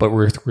 But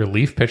with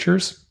relief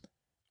pitchers,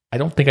 I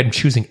don't think I'm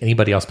choosing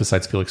anybody else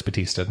besides Felix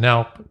Bautista.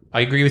 Now,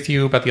 I agree with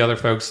you about the other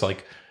folks.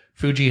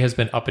 Fuji has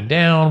been up and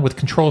down with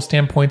control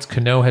standpoints.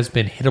 Cano has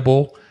been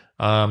hittable,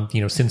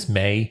 since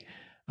May.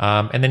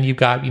 And then you've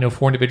got,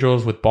 4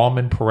 individuals with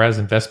Ballman, Perez,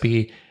 and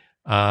Vespi.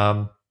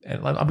 And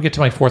I'm going to get to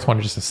my 4th one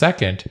in just a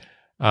second.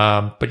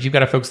 But you've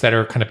got folks that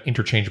are kind of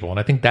interchangeable. And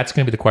I think that's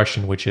going to be the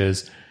question, which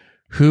is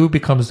who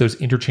becomes those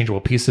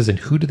interchangeable pieces and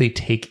who do they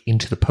take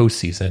into the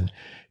postseason?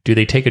 Do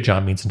they take a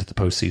John Means into the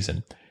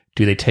postseason?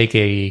 Do they take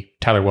a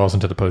Tyler Wells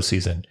into the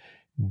postseason?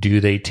 Do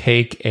they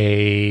take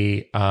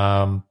a,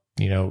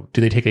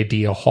 do they take a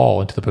D.L.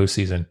 Hall into the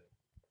postseason?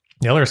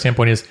 The other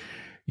standpoint is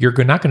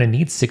you're not going to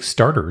need 6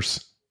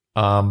 starters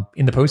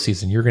in the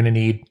postseason. You're going to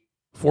need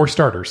 4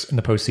 starters in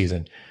the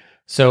postseason.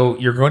 So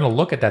you're going to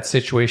look at that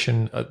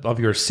situation of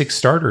your 6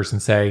 starters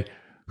and say,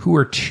 who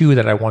are 2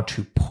 that I want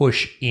to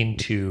push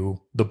into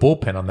the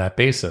bullpen on that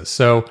basis?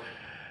 So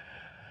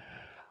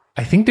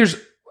I think there's,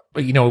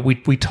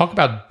 we talk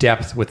about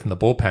depth within the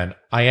bullpen.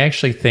 I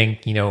actually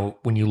think,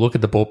 when you look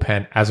at the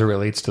bullpen as it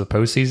relates to the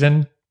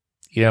postseason,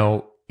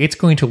 it's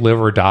going to live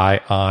or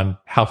die on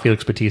how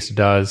Felix Bautista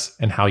does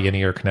and how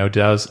Yenier Cano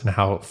does and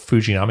how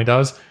Fujinami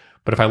does.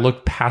 But if I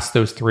look past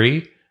those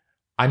 3,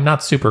 I'm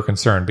not super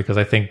concerned because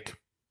I think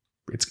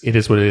it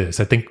is what it is.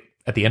 I think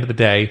at the end of the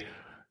day,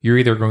 you're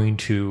either going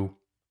to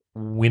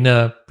win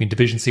a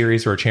division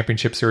series or a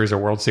championship series or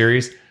World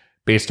Series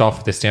based off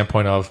of the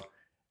standpoint of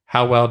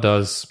how well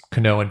does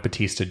Cano and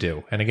Bautista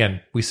do. And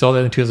again, we saw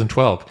that in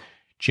 2012.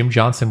 Jim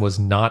Johnson was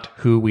not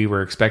who we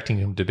were expecting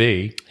him to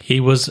be. He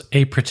was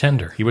a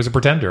pretender.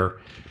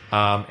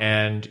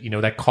 And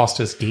that cost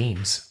us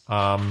games.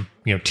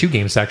 2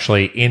 games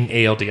actually in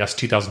ALDS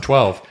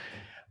 2012.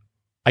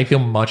 I feel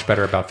much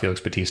better about Felix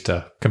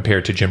Bautista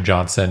compared to Jim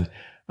Johnson.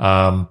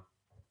 It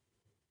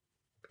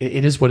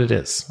is what it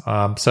is.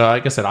 So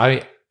like I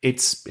said,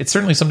 it's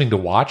certainly something to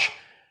watch.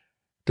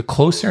 The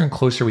closer and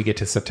closer we get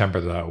to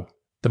September, though,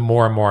 the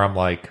more and more I'm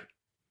like,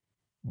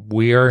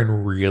 we are in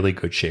really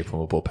good shape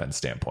from a bullpen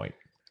standpoint.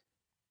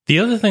 The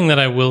other thing that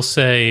I will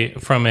say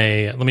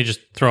let me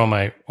just throw on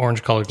my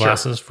orange colored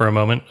glasses for a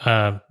moment,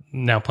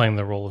 now playing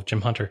the role of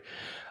Jim Hunter.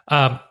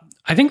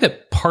 I think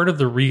that part of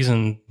the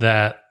reason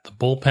that the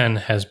bullpen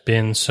has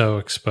been so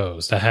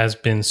exposed, that has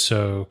been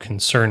so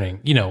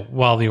concerning,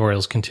 while the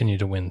Orioles continue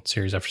to win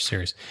series after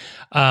series,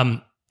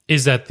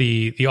 is that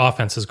the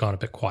offense has gone a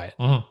bit quiet,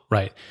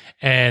 right?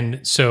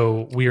 And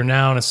so we are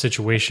now in a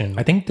situation.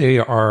 I think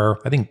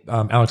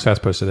Alex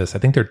Fast posted this. I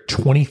think they're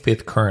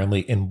 25th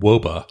currently in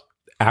WOBA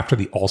after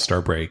the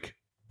All-Star break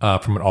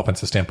from an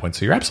offensive standpoint.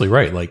 So you're absolutely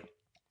right. Like,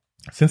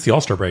 since the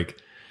All-Star break,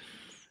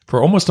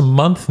 for almost a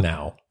month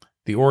now,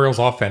 the Orioles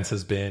offense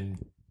has been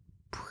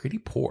pretty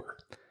poor.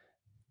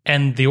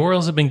 And the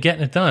Orioles have been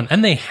getting it done.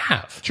 And they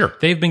have. Sure.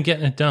 They've been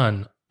getting it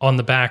done on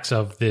the backs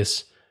of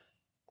this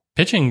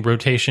pitching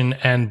rotation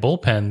and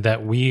bullpen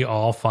that we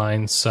all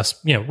find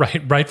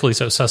rightfully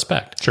so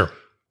suspect. Sure.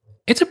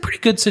 It's a pretty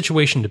good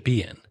situation to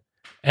be in.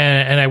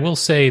 And I will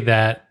say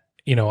that,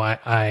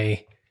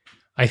 I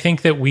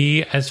think that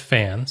we as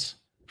fans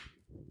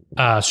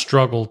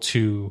struggle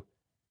to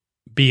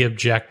be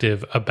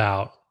objective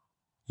about,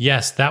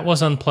 yes, that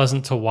was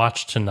unpleasant to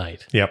watch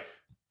tonight. Yep.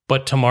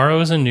 But tomorrow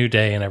is a new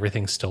day and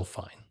everything's still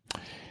fine.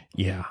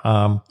 Yeah.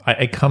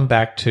 I come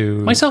back to...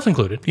 myself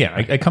included. Yeah.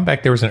 I come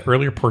back. There was an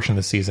earlier portion of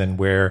the season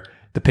where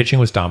the pitching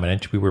was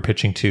dominant. We were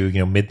pitching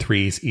to,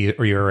 mid-threes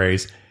or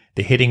ERAs.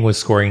 The hitting was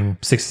scoring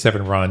 6 to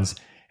 7 runs.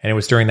 And it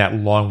was during that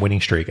long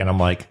winning streak. And I'm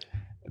like,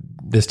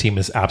 this team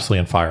is absolutely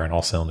on fire on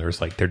all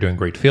cylinders. Like, they're doing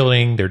great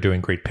fielding. They're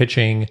doing great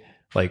pitching.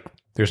 Like,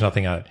 there's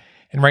nothing on it.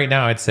 And right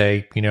now I'd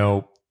say,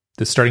 the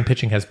starting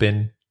pitching has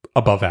been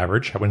above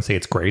average. I wouldn't say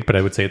it's great, but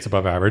I would say it's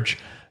above average.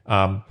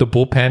 The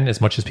bullpen, as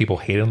much as people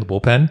hate on the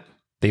bullpen,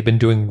 they've been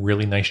doing a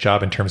really nice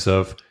job in terms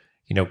of,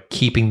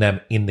 keeping them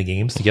in the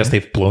games. Yes,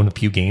 they've blown a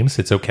few games.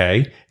 It's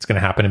okay. It's going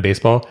to happen in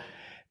baseball.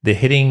 The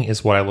hitting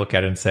is what I look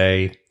at and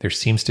say there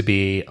seems to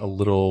be a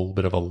little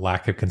bit of a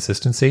lack of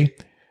consistency.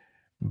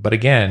 But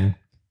again,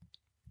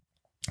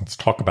 let's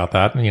talk about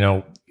that.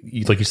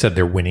 Like you said,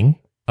 they're winning,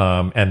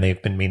 and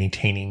they've been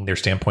maintaining their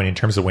standpoint in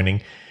terms of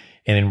winning.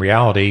 And in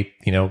reality,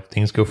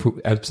 things go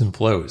through ebbs and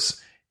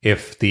flows.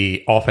 If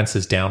the offense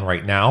is down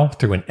right now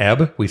through an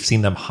ebb, we've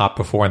seen them hot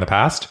before in the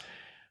past.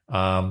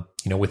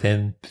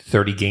 Within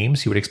 30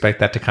 games, you would expect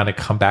that to kind of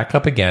come back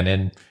up again.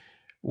 And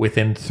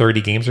within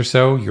 30 games or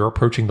so, you're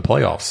approaching the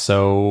playoffs.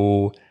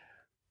 So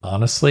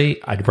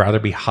honestly, I'd rather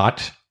be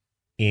hot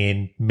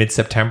in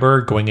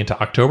mid-September going into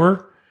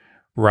October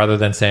rather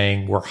than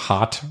saying we're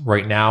hot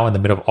right now in the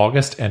middle of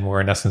August and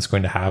we're in essence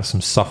going to have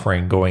some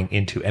suffering going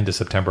into end of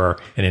September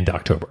and into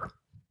October.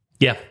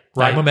 Yeah.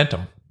 Ride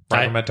momentum.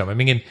 I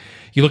mean,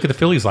 you look at the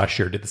Phillies last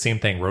year, did the same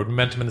thing. Rode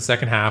momentum in the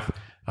second half,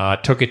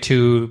 took it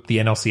to the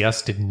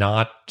NLCS, did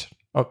not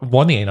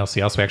won the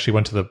NLCS. We actually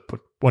went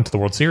to the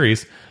World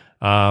Series.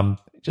 I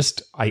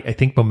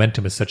think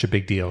momentum is such a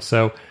big deal.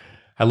 So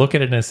I look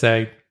at it and I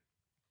say,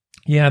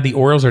 yeah, the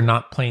Orioles are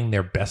not playing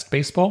their best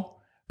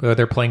baseball, but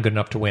they're playing good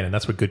enough to win, and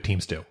that's what good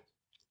teams do.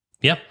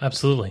 Yep,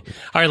 absolutely.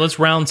 All right, let's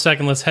round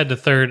second. Let's head to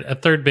third.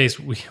 At third base,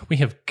 we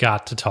have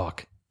got to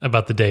talk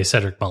about the day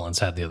Cedric Mullins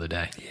had the other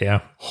day.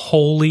 Yeah.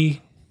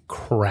 Holy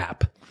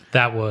crap.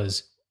 That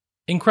was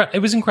incredible. It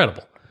was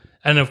incredible.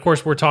 And of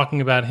course, we're talking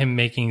about him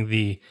making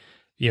the,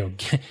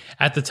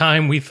 at the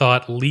time we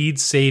thought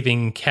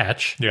lead-saving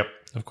catch. Yep.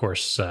 Of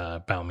course,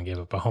 Bauman gave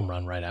up a home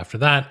run right after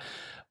that.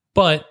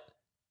 But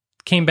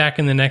came back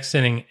in the next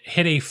inning,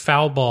 hit a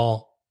foul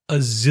ball a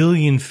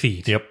zillion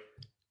feet. Yep.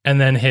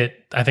 And then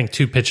hit, I think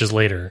 2 pitches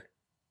later,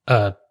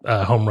 a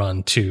home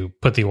run to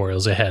put the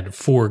Orioles ahead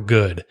for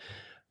good.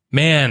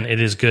 Man, it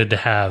is good to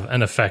have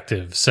an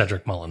effective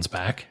Cedric Mullins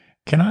back.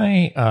 Can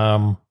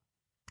I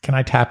Can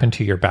I tap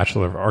into your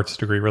Bachelor of Arts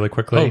degree really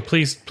quickly? Oh,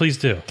 please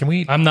do. Can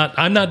we? I'm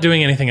not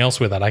doing anything else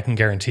with that. I can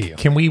guarantee you.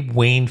 Can we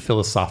wane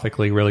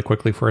philosophically really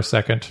quickly for a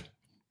second?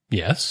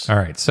 Yes. All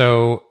right.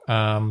 So,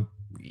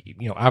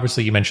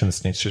 obviously you mentioned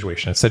this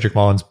situation. Cedric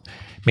Mullins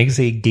makes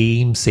a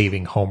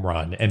game-saving home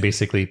run and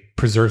basically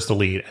preserves the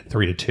lead at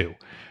 3-2.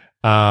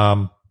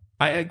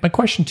 My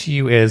question to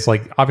you is,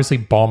 like, obviously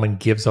Ballman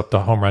gives up the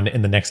home run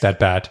in the next at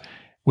bat,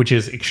 which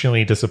is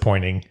extremely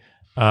disappointing.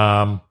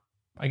 I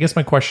guess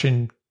my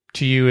question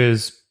to you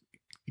is,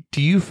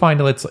 do you find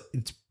that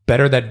it's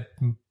better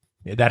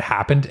that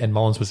happened and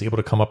Mullins was able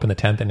to come up in the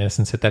 10th and in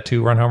essence hit that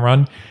 2-run home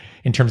run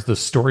in terms of the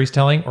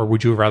storytelling, or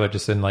would you rather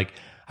just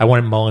I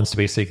wanted Mullins to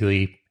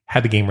basically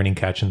have the game-winning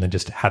catch and then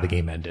just have the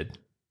game ended?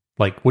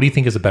 Like, what do you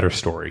think is a better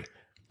story?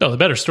 No, the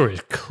better story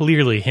is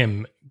clearly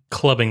him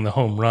clubbing the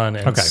home run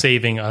and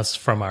saving us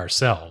from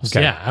ourselves.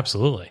 Okay. Yeah,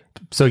 absolutely.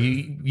 So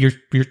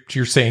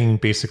you're saying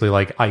basically,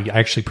 like, I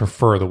actually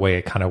prefer the way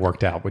it kind of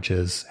worked out, which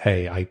is,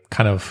 hey, I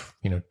kind of,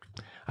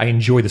 I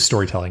enjoy the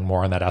storytelling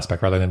more on that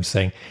aspect rather than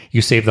saying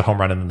you saved the home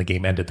run and then the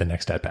game ended the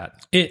next at bat.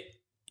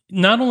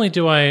 Not only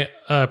do I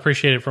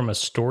appreciate it from a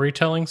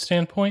storytelling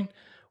standpoint,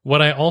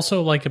 what I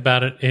also like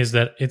about it is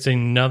that it's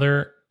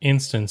another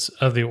instance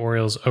of the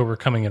Orioles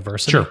overcoming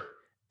adversity. Sure.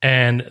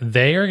 And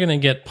they are going to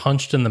get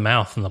punched in the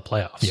mouth in the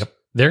playoffs. Yep.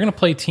 They're going to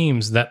play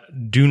teams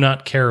that do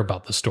not care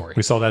about the story.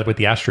 We saw that with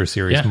the Astros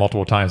series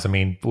multiple times. I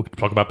mean, we'll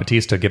talk about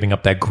Batista giving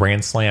up that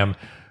grand slam.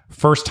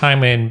 First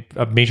time in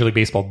Major League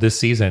Baseball this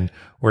season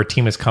where a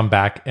team has come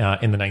back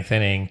in the 9th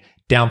inning,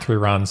 down 3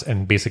 runs,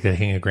 and basically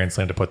hitting a grand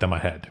slam to put them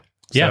ahead.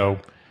 Yeah. So,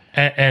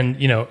 and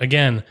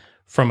again,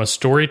 from a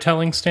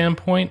storytelling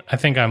standpoint, I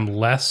think I'm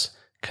less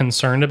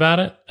concerned about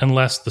it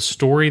unless the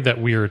story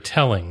that we are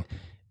telling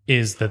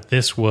is that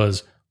this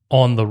was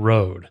on the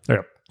road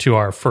to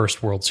our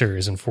first World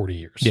Series in 40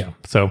 years. Yeah.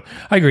 So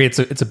I agree. It's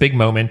a big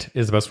moment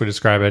is the best way to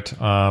describe it.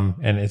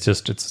 And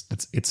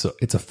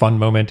it's a fun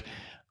moment.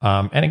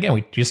 And again,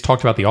 we just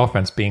talked about the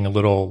offense being a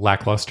little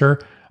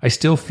lackluster. I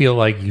still feel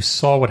like you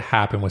saw what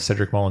happened with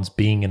Cedric Mullins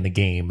being in the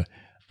game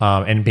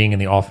and being in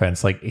the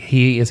offense. Like,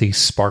 he is a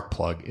spark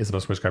plug is the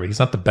best way to describe it. He's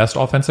not the best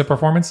offensive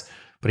performance,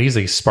 but he's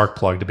a spark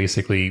plug to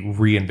basically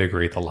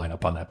reinvigorate the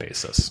lineup on that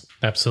basis.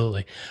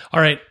 Absolutely.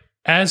 All right.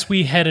 As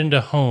we head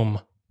into home,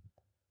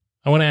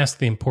 I want to ask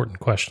the important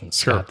questions.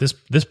 Sure. Scott.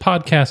 This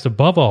podcast,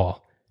 above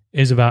all,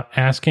 is about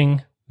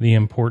asking the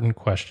important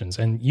questions.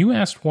 And you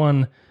asked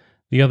one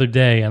the other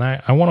day, and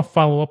I want to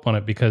follow up on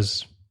it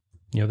because,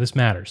 this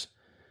matters.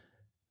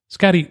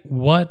 Scotty,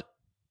 what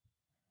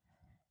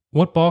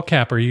ball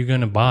cap are you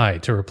going to buy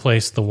to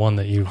replace the one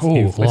that you've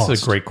lost? This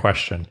is a great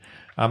question.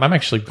 I'm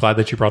actually glad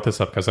that you brought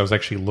this up because I was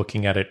actually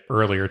looking at it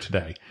earlier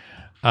today.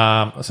 So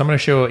I'm going to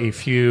show a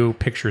few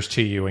pictures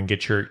to you and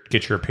get your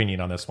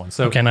opinion on this one.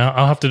 So okay, now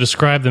I'll have to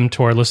describe them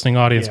to our listening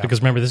audience because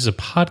remember, this is a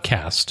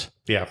podcast.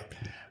 Yeah.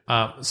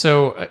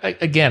 So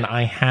again,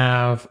 I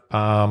have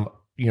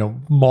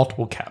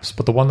multiple caps,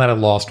 but the one that I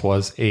lost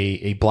was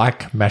a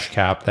black mesh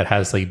cap that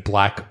has a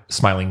black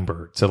smiling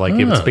bird. So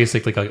it's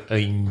basically like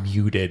a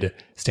muted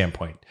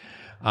standpoint.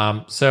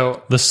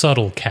 So the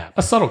subtle cap,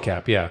 a subtle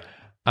cap, yeah.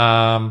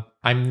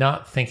 I'm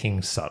not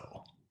thinking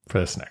subtle for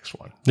this next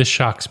one. This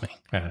shocks me.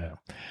 I don't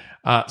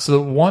know. So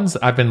the ones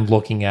I've been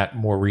looking at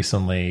more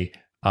recently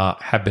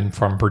have been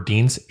from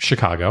Berdeen's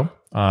Chicago.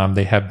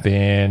 They have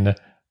been,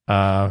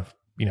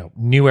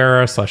 New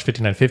Era /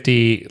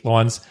 5950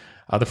 ones.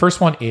 The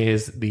first one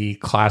is the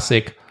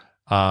classic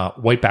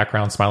white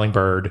background, smiling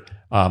bird,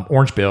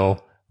 orange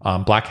bill,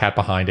 black hat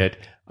behind it,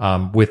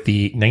 with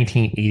the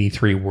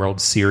 1983 World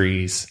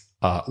Series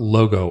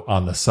logo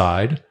on the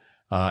side.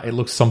 It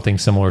looks something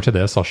similar to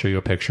this. I'll show you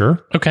a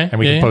picture. Okay. And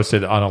we can post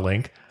it on a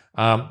link.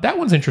 That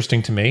one's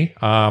interesting to me.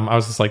 I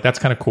was just like, that's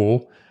kind of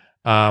cool.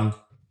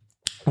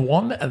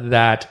 One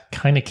that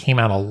kind of came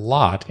out a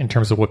lot in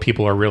terms of what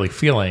people are really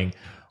feeling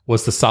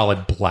was the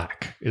solid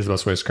black is the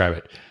best way to describe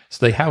it.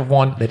 So they have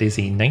one that is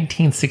a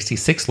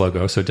 1966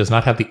 logo. So it does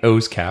not have the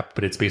O's cap,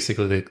 but it's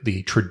basically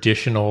the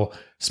traditional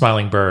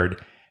smiling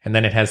bird. And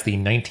then it has the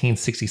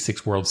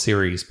 1966 World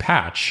Series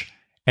patch,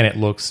 and it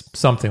looks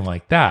something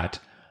like that.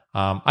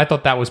 I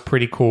thought that was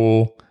pretty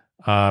cool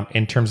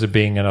in terms of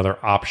being another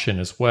option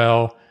as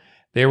well.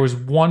 There was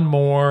one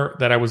more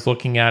that I was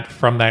looking at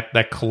from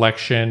that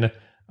collection,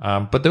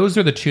 but those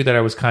are the two that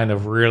I was kind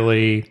of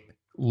really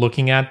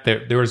looking at.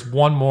 There was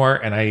one more,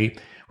 and I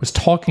was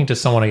talking to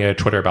someone on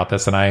Twitter about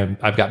this, and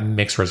I've got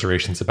mixed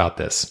reservations about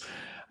this.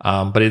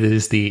 But it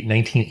is the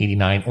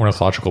 1989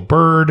 ornithological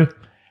bird.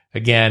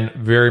 Again,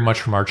 very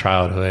much from our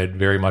childhood,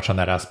 very much on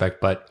that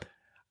aspect, but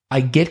I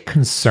get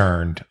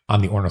concerned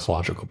on the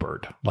ornithological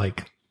bird.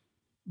 Like,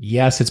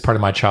 yes, it's part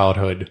of my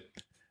childhood,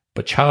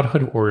 but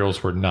childhood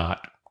Orioles were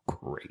not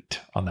great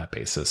on that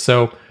basis.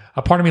 So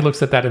a part of me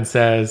looks at that and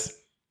says,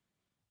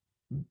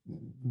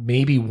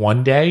 maybe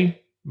one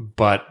day,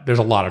 but there's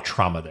a lot of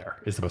trauma there,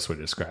 is the best way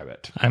to describe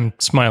it. I'm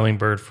smiling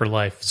bird for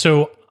life.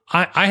 So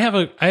I have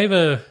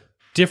a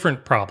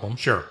different problem.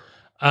 Sure.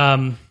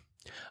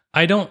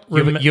 I don't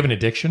You have an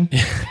addiction?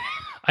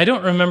 I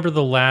don't remember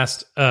the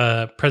last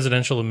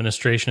presidential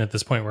administration at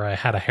this point where I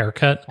had a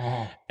haircut.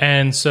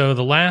 And so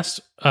the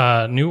last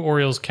new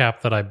Orioles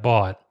cap that I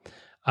bought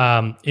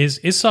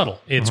is subtle.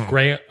 It's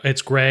gray.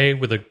 It's gray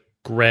with a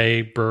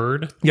gray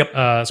bird.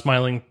 Yep.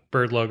 Smiling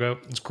bird logo.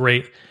 It's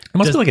great. It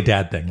must be like a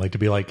dad thing, like to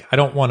be like, I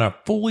don't want to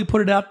fully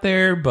put it out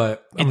there,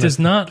 but It does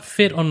not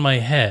fit on my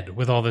head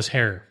with all this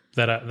hair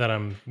that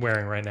I'm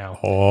wearing right now.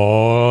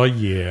 Oh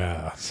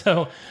yeah.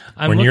 So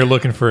When you're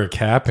looking for a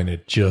cap and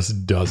it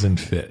just doesn't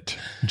fit.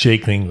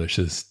 Jake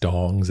English's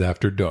Dongs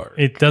After Dark.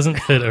 it doesn't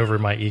fit over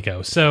my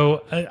ego.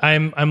 So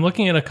I'm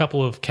looking at a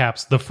couple of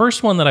caps. The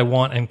first one that I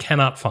want and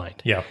cannot find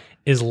Yeah.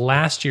 is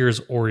last year's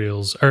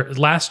Orioles or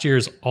last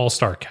year's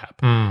All-Star cap.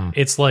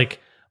 It's like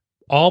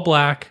all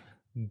black,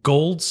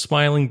 gold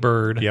smiling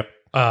bird.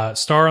 Yep.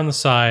 Star on the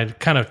side,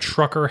 kind of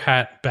trucker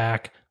hat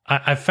back.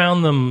 I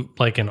found them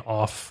like in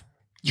off,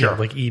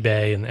 like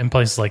eBay and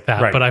places like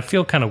that. Right. But I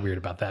feel kind of weird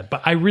about that.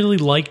 But I really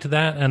liked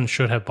that and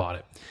should have bought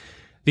it.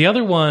 The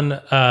other one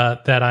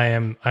that I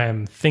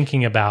am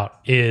thinking about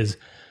is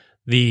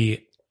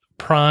the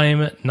prime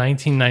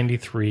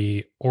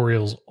 1993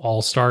 Orioles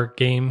All-Star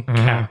Game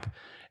cap.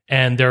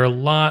 And there are a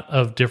lot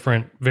of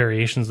different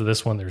variations of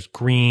this one. There's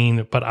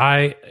green, but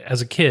I,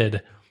 as a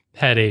kid,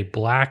 had a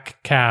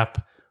black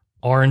cap,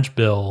 orange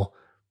bill,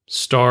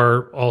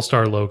 star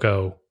all-star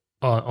logo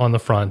on the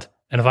front.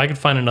 And if I could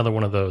find another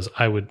one of those,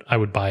 I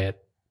would buy it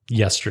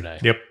yesterday.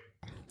 Yep.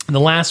 And the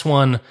last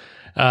one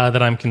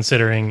that I'm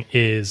considering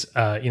is,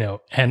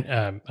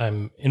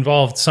 I'm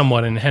involved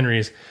somewhat in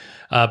Henry's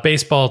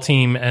baseball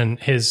team, and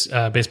his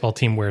baseball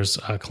team wears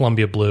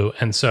Columbia blue.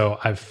 And so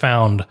I've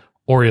found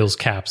Orioles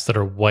caps that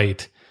are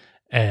white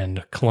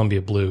and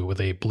Columbia blue with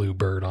a blue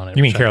bird on it.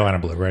 You mean Carolina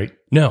blue, right?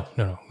 No.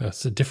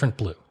 It's a different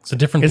blue. It's a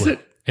different blue. Is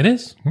it? It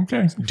is.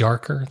 Okay.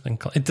 Darker than...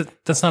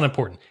 That's not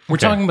important. We're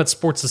talking about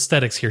sports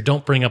aesthetics here.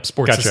 Don't bring up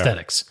sports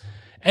aesthetics.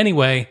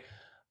 Anyway,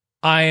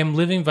 I am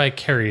living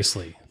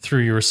vicariously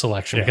through your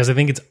selection because I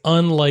think it's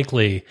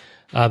unlikely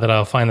that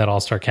I'll find that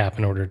All-Star cap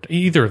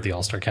either of the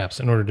All-Star caps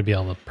in order to be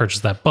able to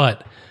purchase that.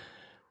 But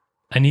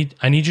I need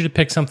you to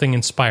pick something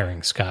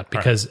inspiring, Scott,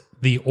 because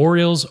the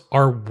Orioles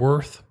are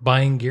worth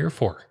buying gear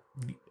for.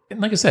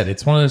 And like I said,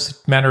 it's one of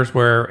those matters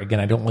where,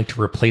 again, I don't like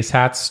to replace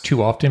hats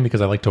too often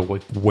because I like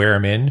to wear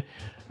them in.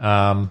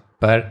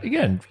 But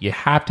again, you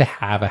have to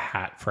have a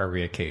hat for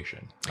every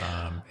occasion,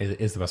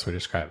 is the best way to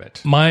describe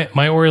it.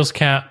 My Orioles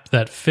cap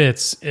that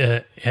fits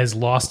has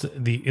lost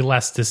the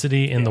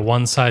elasticity in the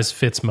one size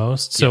fits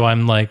most. So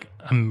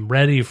I'm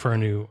ready for a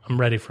new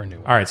one.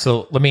 All right,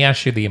 so let me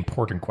ask you the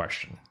important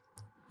question.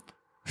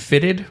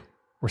 Fitted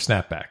or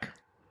snapback?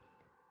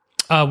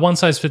 One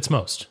size fits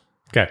most.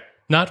 Okay.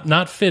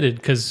 Not fitted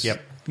because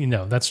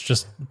that's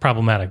just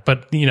problematic.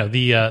 But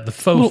the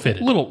faux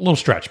fitted, little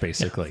stretch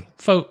basically.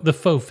 The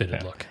faux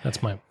fitted look.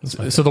 That's my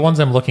so the ones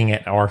I'm looking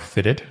at are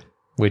fitted,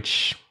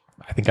 which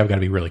I think I've got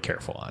to be really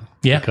careful on.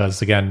 Yeah,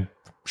 because again,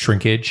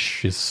 shrinkage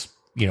is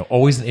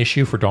always an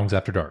issue for Dongs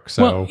After Dark.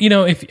 So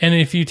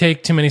if you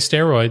take too many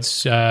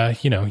steroids,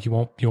 you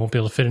won't be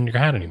able to fit in your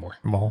hat anymore.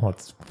 Well,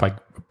 if I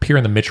appear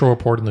in the Mitchell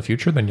Report in the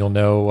future, then you'll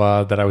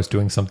know that I was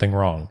doing something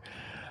wrong.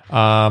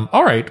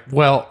 All right.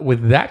 Well,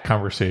 with that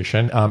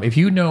conversation, if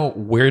you know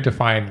where to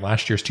find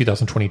last year's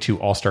 2022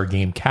 All-Star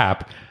Game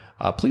cap,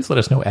 please let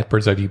us know at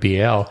Bird's Eye View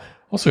BL.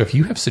 Also, if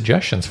you have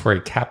suggestions for a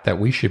cap that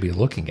we should be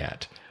looking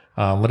at,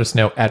 let us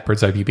know at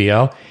Bird's Eye View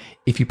BL.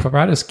 If you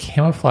provide us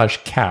camouflage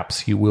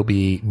caps, you will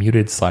be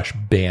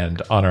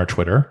muted/banned on our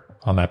Twitter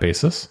on that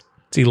basis.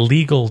 It's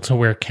illegal to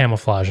wear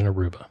camouflage in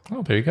Aruba.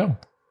 Oh, there you go.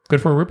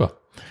 Good for Aruba.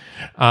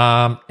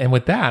 And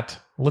with that,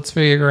 let's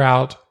figure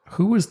out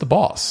who is the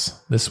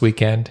boss this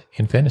weekend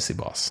in Fantasy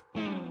Boss.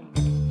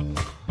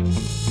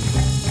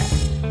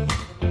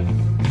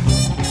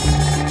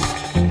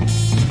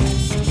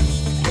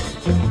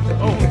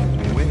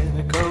 When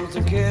it comes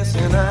to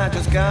kissing, I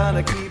just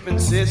gotta keep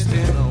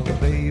insisting, oh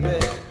baby,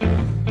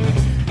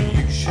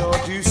 you sure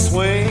do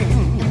swing.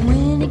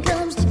 When it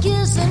comes to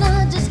kissing,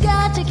 I just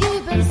got to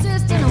keep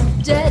insisting, oh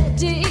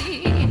daddy,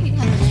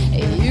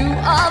 you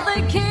are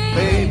the king.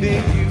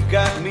 Baby, you've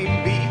got me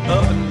beat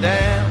up and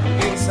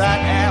down, inside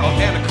out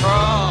and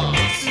across.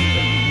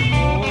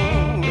 Oh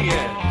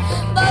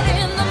yeah. But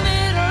in the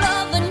middle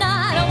of the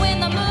night, when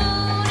the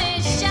moon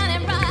is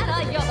shining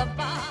bright, you're the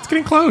boss. It's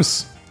getting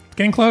close.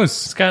 Getting close.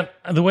 Scott,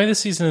 the way the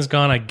season has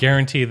gone, I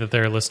guarantee that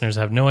their listeners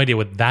have no idea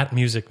what that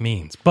music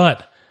means.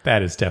 But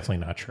that is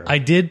definitely not true. I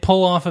did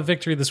pull off a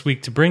victory this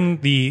week to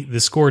bring the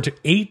score to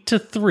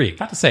 8-3.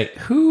 I have to say,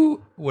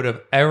 who would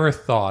have ever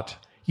thought?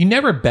 You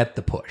never bet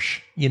the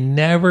push. You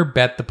never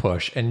bet the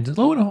push. And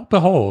lo and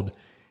behold,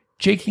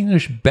 Jake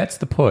English bets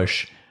the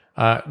push.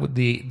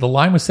 The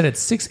line was set at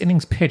 6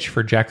 innings pitched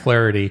for Jack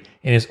Flaherty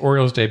in his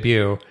Orioles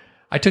debut.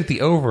 I took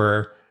the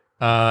over,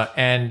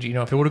 and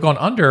if it would have gone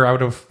under, I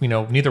would have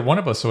neither one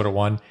of us would have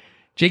won.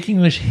 Jake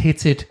English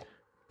hits it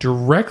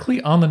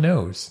directly on the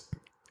nose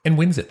and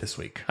wins it this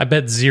week. I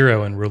bet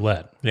 0 in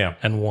roulette,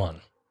 and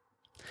won.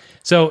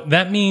 So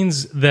that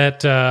means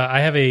that I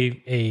have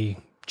a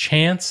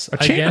chance, I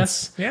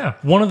chance, guess. yeah.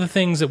 One of the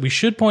things that we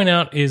should point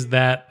out is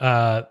that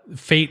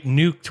Fate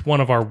nuked one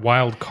of our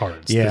wild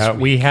cards. Yeah, this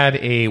week. we had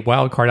a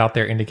wild card out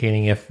there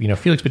indicating if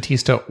Felix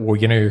Batista or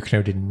Yano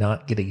Yurkino did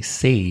not get a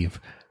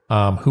save,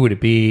 who would it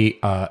be?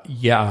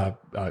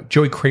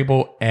 Joey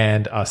Crable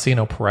and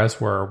Ciano Perez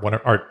were one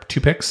of our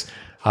 2 picks.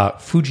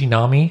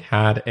 Fujinami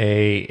had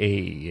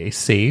a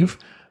save.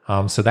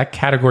 So that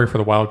category for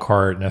the wild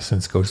card, in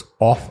essence, goes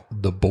off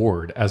the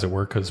board, as it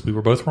were, because we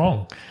were both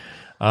wrong.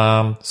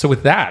 So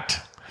with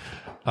that,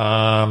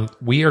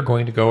 we are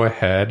going to go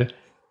ahead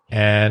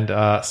and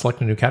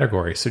select a new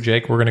category. So,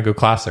 Jake, we're going to go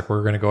classic.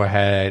 We're going to go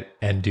ahead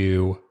and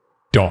do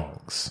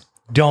dongs.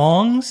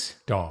 Dongs?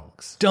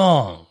 Dongs.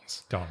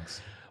 Dongs. Dongs.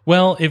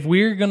 Well, if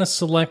we're going to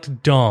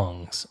select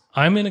dongs,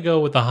 I'm going to go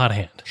with the hot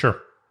hand. Sure.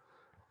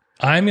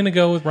 I'm going to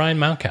go with Ryan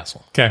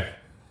Mountcastle. Okay.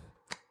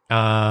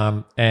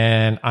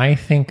 And I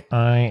think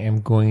I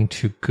am going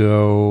to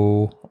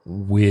go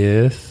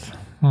with...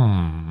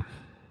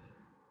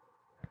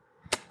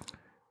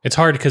 It's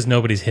hard because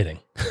nobody's hitting.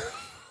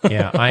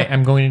 Yeah, I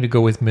am going to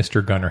go with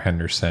Mr. Gunnar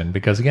Henderson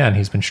because, again,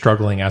 he's been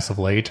struggling as of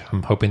late.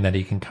 I'm hoping that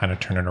he can kind of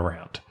turn it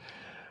around.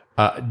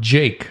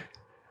 Jake,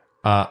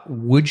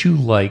 would you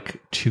like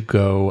to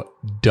go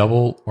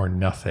double or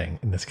nothing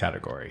in this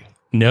category?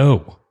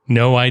 No,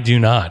 I do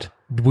not.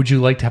 Would you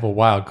like to have a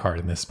wild card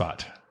in this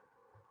spot?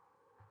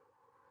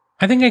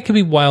 I think I could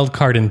be wild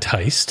card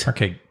enticed.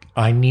 Okay,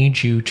 I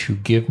need you to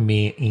give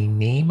me a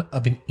name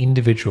of an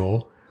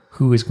individual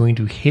who is going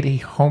to hit a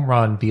home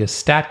run via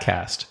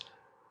StatCast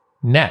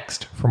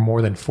next for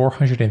more than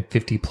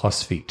 450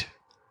 plus feet.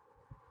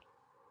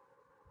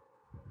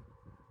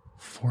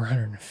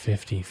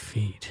 450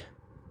 feet.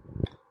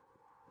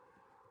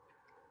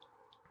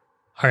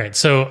 All right,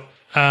 so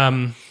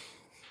sorry,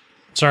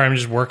 I'm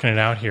just working it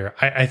out here.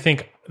 I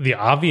think the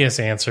obvious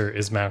answer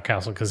is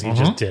Mountcastle because he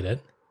just did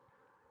it.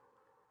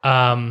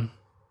 I'm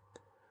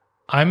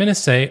going to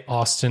say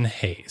Austin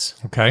Hayes.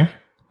 Okay.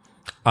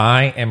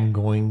 I am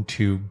going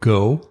to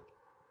go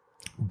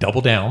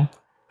double down.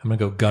 I'm going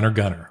to go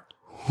Gunner.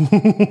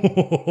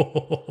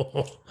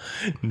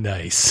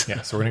 Nice.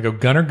 Yeah, so we're going to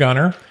go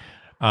Gunner.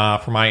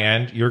 For my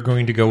end, you're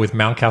going to go with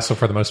Mountcastle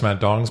for the most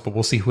amount of dongs, but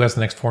we'll see who has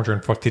the next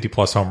 450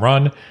 plus home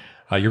run.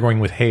 You're going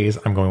with Hayes.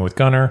 I'm going with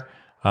Gunner.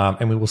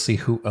 And we will see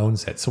who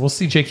owns it. So we'll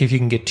see, Jake, if you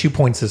can get 2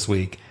 points this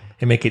week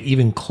and make it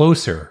even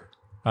closer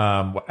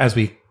as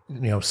we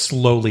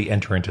slowly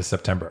enter into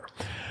September.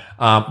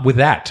 With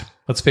that,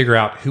 let's figure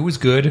out who was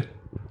good,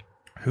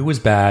 who was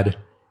bad,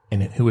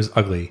 and who was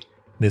ugly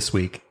this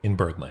week in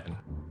Birdland.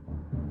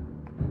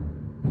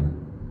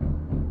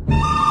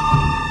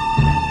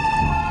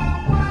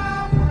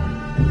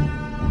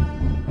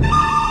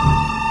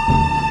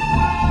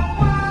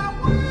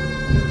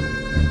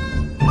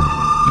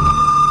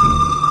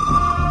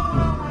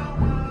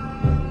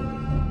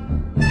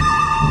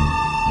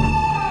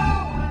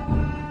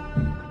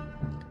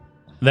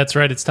 That's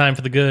right. It's time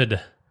for the good,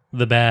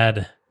 the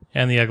bad,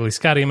 and the ugly.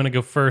 Scotty, I'm going to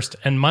go first.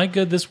 And my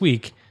good this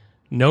week,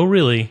 no,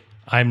 really,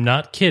 I'm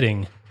not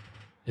kidding,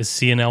 is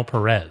Cianel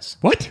Perez.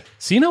 What?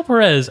 Cianel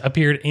Perez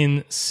appeared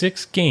in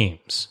 6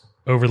 games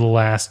over the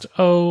last,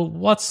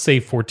 let's say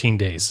 14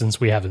 days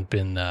since we haven't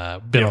been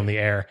on the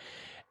air,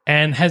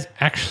 and has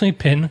actually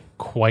been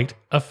quite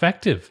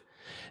effective.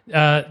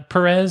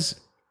 Perez,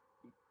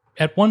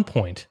 at one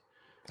point,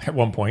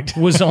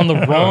 was on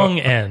the wrong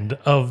end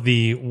of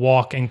the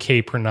walk and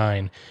K per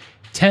 9.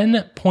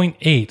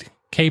 10.8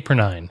 K per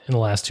 9 in the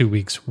last 2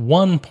 weeks,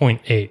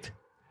 1.8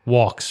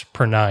 walks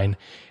per 9,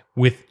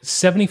 with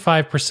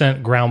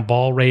 75% ground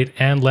ball rate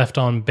and left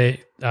on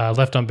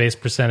base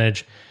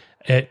percentage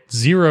at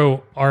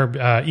 0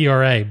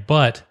 ERA,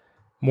 but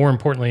more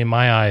importantly in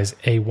my eyes,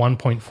 a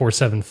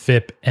 1.47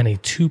 FIP and a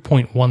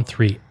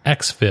 2.13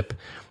 xFIP.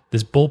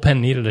 This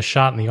bullpen needed a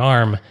shot in the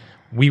arm.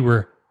 We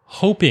were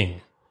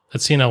hoping that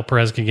Cianel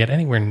Perez could get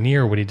anywhere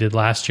near what he did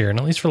last year. And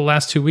at least for the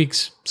last 2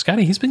 weeks,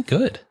 Scotty, he's been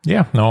good.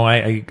 Yeah, no,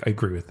 I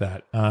agree with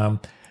that.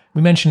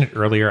 We mentioned it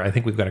earlier. I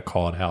think we've got to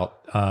call it out.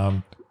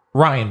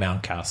 Ryan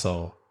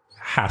Mountcastle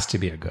has to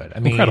be a good. I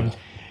mean, incredible.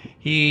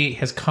 He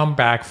has come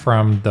back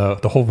from the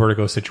whole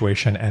vertigo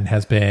situation and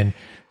has been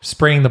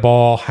spraying the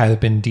ball, has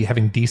been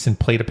having decent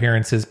plate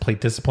appearances,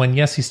 plate discipline.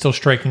 Yes, he's still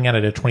striking out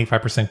at a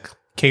 25%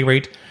 K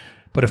rate,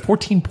 but a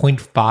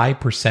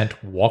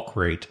 14.5% walk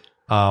rate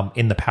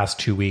in the past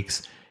 2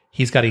 weeks.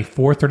 He's got a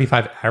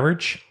 435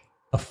 average,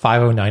 a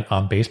 509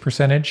 on base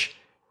percentage,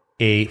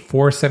 a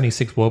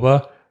 476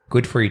 WOBA,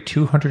 good for a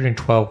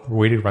 212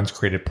 weighted runs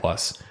created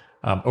plus.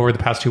 Over the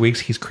past 2 weeks,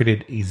 he's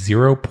created a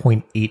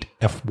 0.8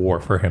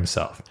 FWAR for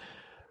himself.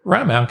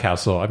 Ryan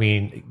Mountcastle, I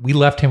mean, we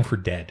left him for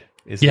dead,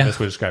 is the best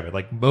way to describe it.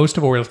 Like most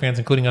of Orioles fans,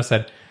 including us,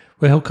 said,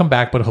 well, he'll come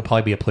back, but he'll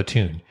probably be a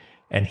platoon.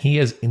 And he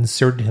has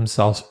inserted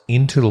himself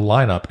into the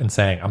lineup and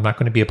saying, I'm not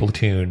going to be a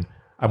platoon.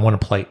 I want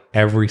to play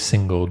every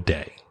single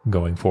day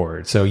going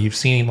forward. So you've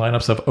seen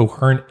lineups of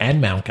O'Hearn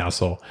and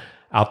Mountcastle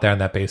out there on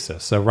that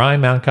basis. So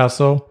Ryan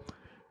Mountcastle,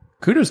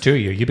 kudos to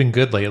you. You've been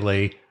good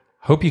lately.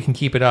 Hope you can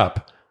keep it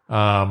up.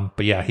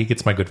 But yeah, he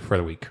gets my good for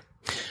the week.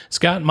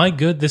 Scott, my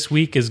good this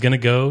week is going to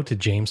go to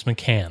James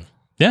McCann.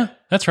 Yeah,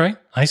 that's right.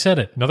 I said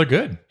it. Another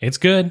good. It's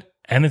good,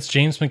 and it's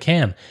James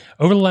McCann.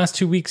 Over the last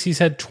 2 weeks, he's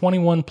had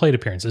 21 plate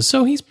appearances,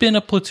 so he's been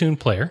a platoon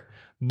player,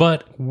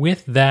 but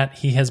with that,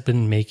 he has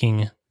been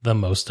making the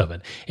most of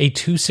it. A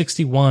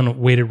 261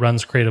 weighted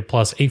runs created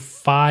plus, a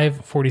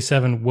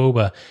 547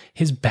 WOBA.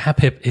 His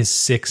BABIP is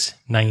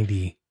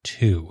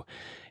 692.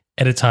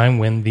 At a time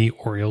when the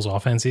Orioles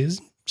offense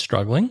is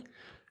struggling,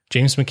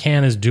 James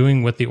McCann is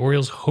doing what the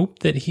Orioles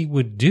hoped that he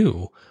would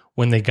do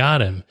when they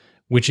got him,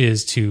 which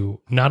is to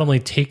not only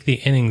take the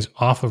innings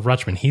off of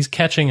Rutschman. He's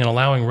catching and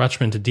allowing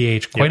Rutschman to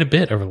DH quite a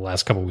bit over the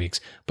last couple of weeks,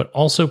 but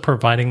also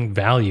providing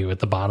value at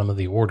the bottom of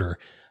the order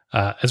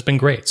has been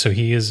great. So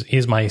he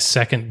is my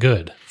second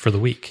good for the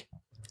week.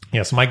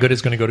 Yeah, so my good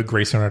is going to go to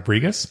Grayson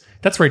Rodriguez.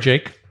 That's right,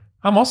 Jake.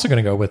 I'm also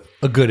going to go with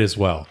a good as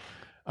well.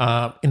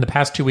 In the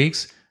past 2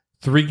 weeks,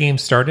 3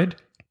 games started,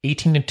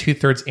 18 and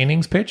 2/3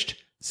 innings pitched,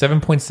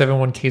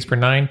 7.71 Ks per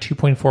 9,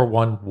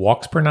 2.41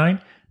 walks per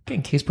 9.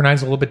 Again, Ks per 9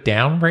 is a little bit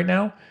down right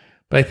now,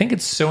 but I think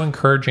it's so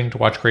encouraging to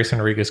watch Grayson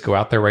Rodriguez go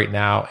out there right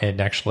now and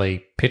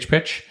actually pitch,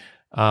 mix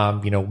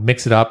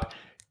it up,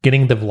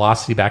 getting the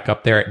velocity back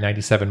up there at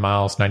 97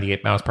 miles,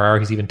 98 miles per hour.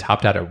 He's even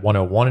topped out at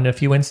 101 in a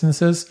few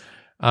instances.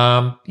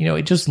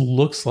 It just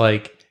looks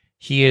like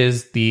he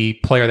is the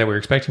player that we were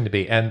expecting to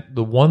be. And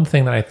the one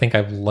thing that I think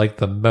I've liked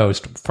the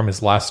most from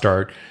his last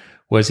start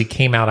was he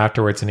came out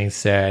afterwards and he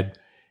said,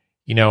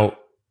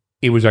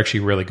 it was actually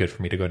really good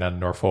for me to go down to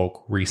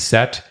Norfolk,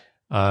 reset.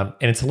 And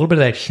it's a little bit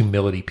of that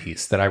humility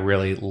piece that I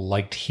really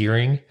liked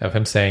hearing of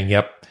him saying,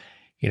 yep,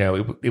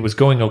 it was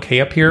going okay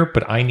up here,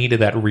 but I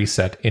needed that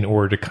reset in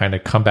order to kind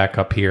of come back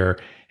up here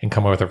and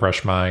come up with a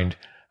fresh mind.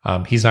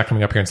 He's not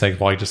coming up here and saying,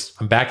 well,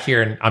 I'm back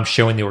here and I'm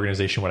showing the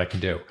organization what I can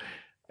do.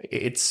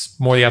 It's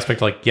more the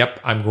aspect like, yep,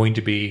 I'm going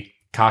to be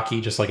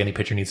cocky just like any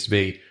pitcher needs to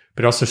be,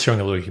 but also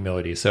showing a little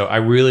humility. So I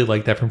really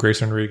like that from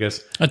Grayson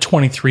Rodriguez. A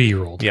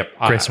 23-year-old. Yep.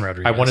 Grayson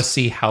Rodriguez. I want to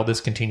see how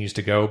this continues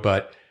to go,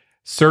 but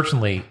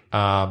certainly,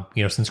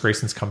 since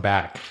Grayson's come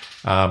back,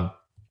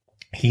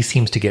 he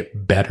seems to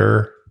get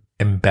better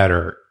and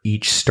better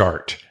each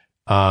start.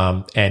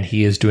 And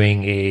he is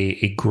doing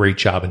a great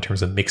job in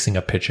terms of mixing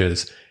up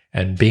pitches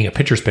and being a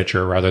pitcher's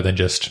pitcher rather than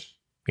just,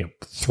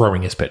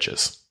 throwing his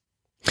pitches.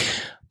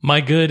 My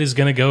good is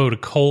going to go to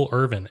Cole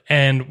Irvin.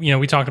 And,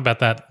 we talked about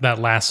that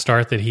last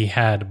start that he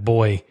had.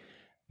 Boy,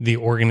 the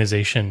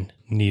organization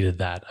needed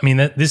that. I mean,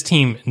 this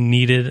team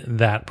needed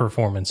that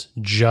performance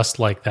just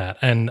like that.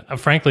 And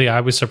frankly,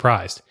 I was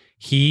surprised.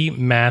 He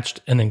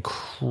matched an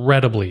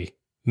incredibly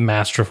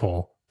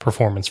masterful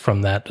performance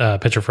from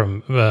that pitcher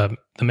from the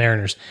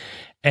Mariners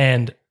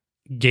and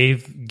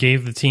gave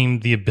the team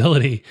the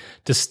ability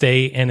to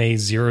stay in a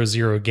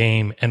 0-0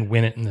 game and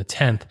win it in the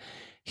 10th.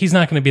 He's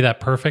not going to be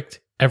that perfect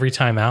every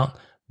time out,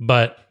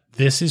 but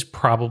this is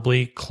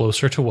probably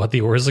closer to what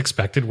the Orioles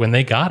expected when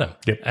they got him.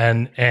 Yep.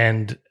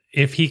 And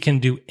if he can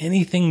do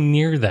anything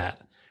near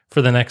that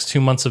for the next 2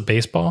 months of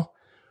baseball,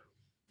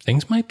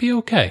 things might be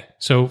okay.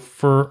 So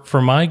for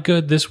my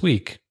good this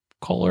week,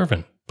 Cole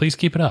Irvin, please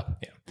keep it up.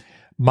 Yeah.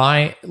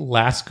 My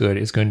last good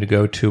is going to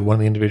go to one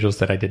of the individuals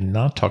that I did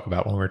not talk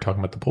about when we were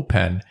talking about the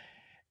bullpen.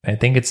 I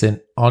think it's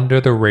an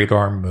under the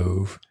radar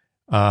move.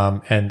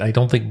 And I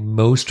don't think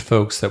most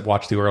folks that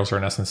watch the Orioles are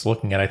in essence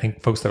looking at. I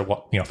think folks that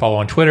follow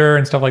on Twitter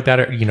and stuff like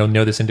that are,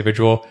 know this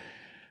individual.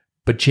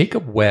 But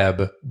Jacob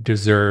Webb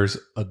deserves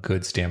a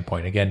good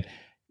standpoint. Again,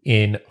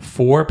 in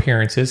 4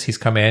 appearances, he's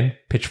come in,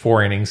 pitched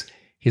 4 innings.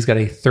 He's got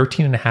a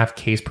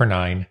 13.5 Ks per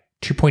 9,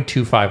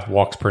 2.25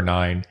 walks per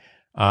 9.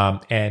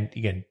 And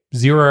again,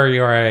 0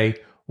 ERA,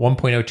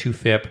 1.02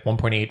 FIP,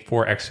 1.84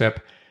 xFIP.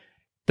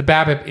 The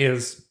BABIP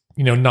is,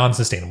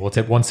 non-sustainable. It's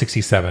at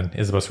 167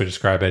 is the best way to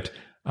describe it.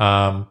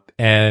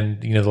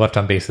 And the left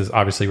on base is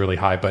obviously really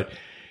high, but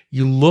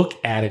you look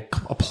at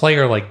a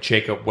player like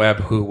Jacob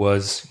Webb, who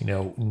was,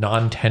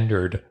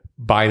 non-tendered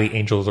by the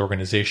Angels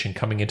organization,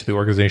 coming into the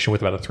organization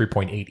with about a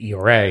 3.8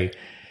 ERA.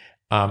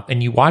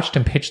 And you watched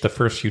him pitch the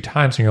first few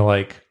times and you're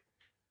like,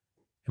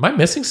 am I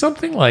missing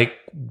something? Like,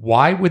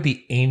 why would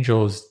the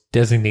Angels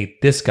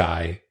designate this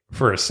guy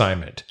for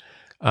assignment?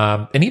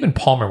 And even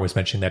Palmer was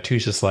mentioning that too.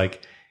 He's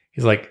like,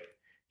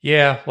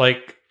 yeah,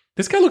 like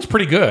this guy looks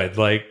pretty good.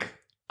 Like,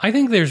 I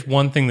think there's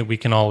one thing that we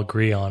can all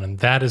agree on, and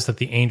that is that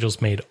the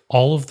Angels made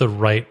all of the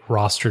right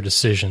roster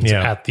decisions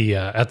at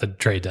the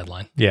trade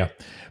deadline. Yeah.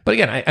 But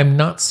again, I'm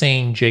not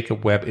saying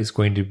Jacob Webb is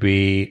going to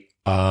be,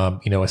 a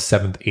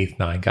 7th, 8th,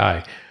 9th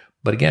guy.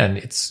 But again,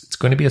 it's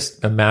going to be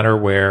a matter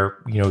where,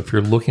 if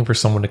you're looking for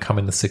someone to come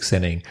in the 6th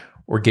inning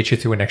or get you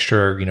through an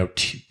extra,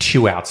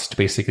 2 outs to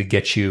basically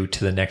get you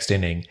to the next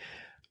inning,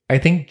 I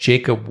think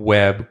Jacob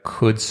Webb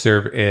could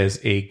serve as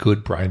a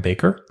good Brian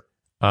Baker.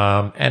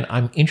 And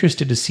I'm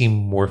interested to see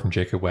more from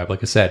Jacob Webb.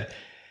 Like I said,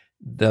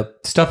 the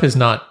stuff is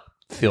not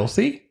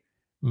filthy,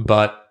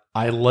 but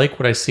I like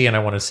what I see and I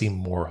want to see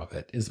more of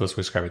it, is the best way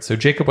to describe it. So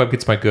Jacob Webb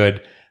gets my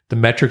good. The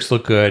metrics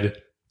look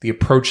good. The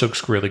approach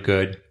looks really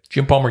good.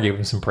 Jim Palmer gave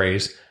him some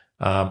praise.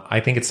 I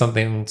think it's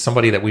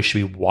somebody that we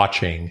should be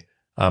watching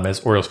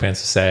as Orioles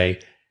fans to say,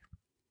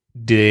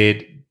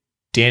 did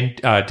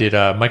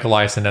Mike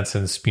Elias and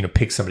Nelson's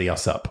pick somebody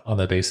else up on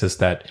the basis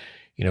that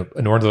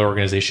an Orioles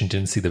organization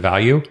didn't see the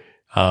value,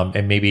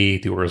 and maybe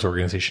the Orioles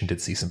organization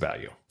did see some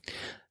value.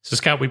 So,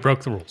 Scott, we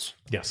broke the rules.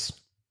 Yes.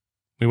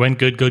 We went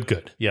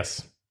good.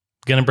 Yes.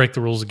 Gonna break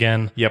the rules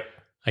again. Yep.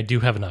 I do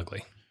have an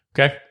ugly.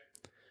 Okay.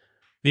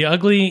 The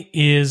ugly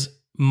is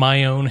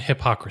my own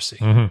hypocrisy.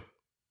 Mm-hmm.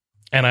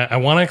 And I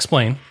want to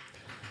explain.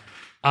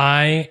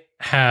 I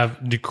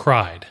have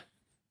decried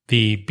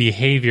the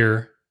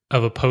behavior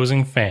of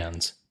opposing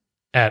fans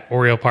at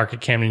Oriole Park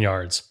at Camden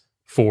Yards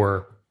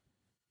for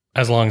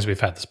as long as we've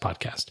had this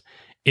podcast.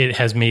 It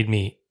has made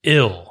me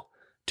ill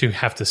to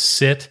have to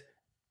sit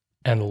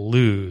and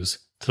lose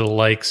to the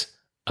likes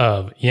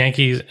of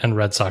Yankees and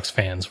Red Sox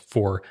fans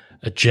for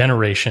a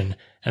generation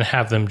and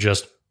have them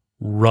just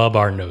rub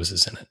our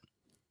noses in it.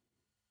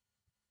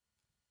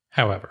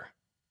 However,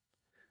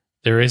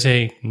 there is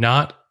a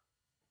not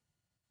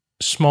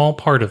small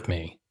part of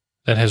me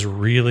that has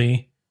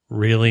really,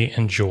 really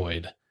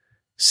enjoyed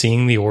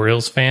seeing the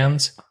Orioles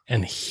fans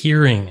and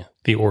hearing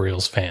the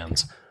Orioles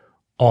fans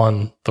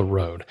on the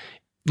road.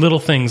 Little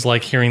things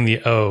like hearing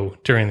the O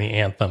during the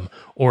anthem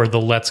or the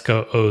Let's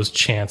Go O's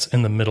chants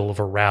in the middle of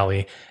a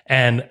rally.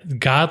 And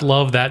God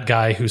love that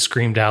guy who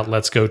screamed out,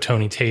 "Let's go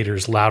Tony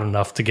Taters," loud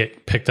enough to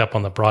get picked up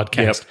on the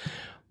broadcast.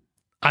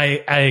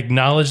 Yep. I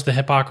acknowledge the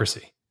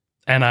hypocrisy,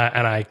 and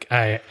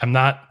I'm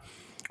not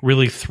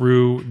really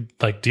through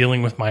like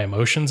dealing with my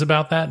emotions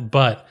about that,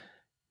 but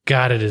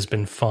God, it has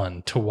been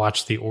fun to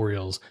watch the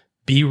Orioles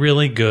be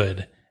really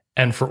good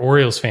and for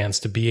Orioles fans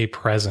to be a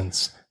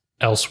presence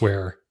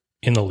elsewhere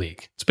in the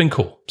league. It's been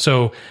cool.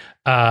 So,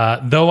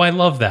 though I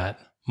love that,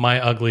 my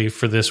ugly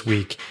for this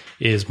week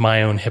is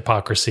my own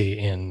hypocrisy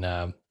in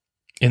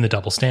the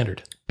double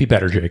standard. Be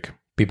better, Jake.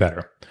 Be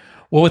better.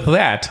 Well, with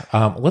that,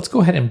 let's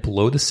go ahead and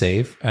blow the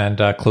save and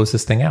close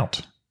this thing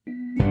out.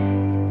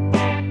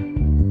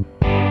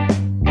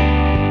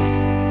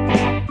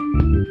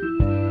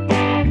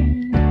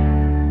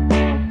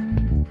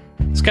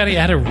 Scotty,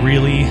 I had a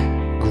really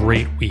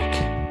great week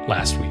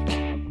last week.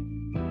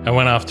 I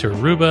went off to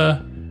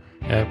Aruba.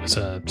 It was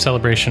a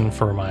celebration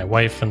for my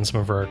wife and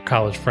some of her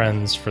college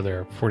friends for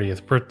their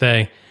 40th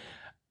birthday.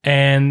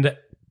 And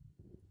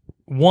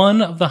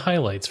one of the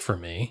highlights for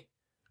me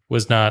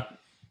was not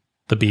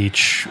the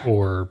beach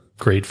or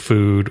great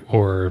food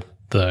or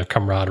the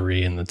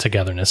camaraderie and the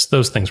togetherness.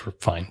 Those things were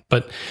fine.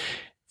 But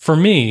for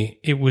me,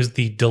 it was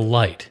the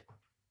delight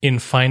in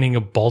finding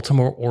a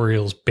Baltimore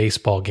Orioles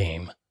baseball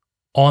game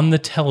on the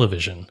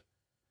television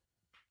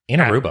in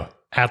Aruba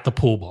at the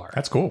pool bar.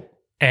 That's cool.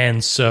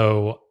 And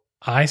so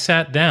I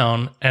sat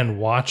down and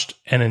watched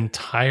an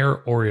entire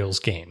Orioles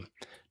game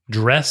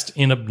dressed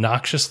in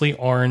obnoxiously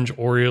orange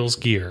Orioles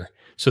gear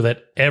so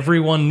that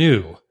everyone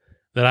knew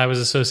that I was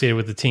associated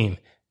with the team.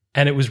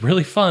 And it was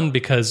really fun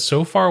because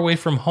so far away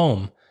from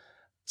home,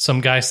 some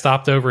guy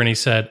stopped over and he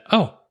said,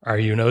 "Oh, are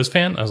you an O's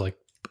fan?" I was like,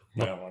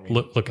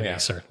 Look at me,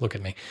 sir. Look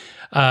at me.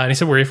 And he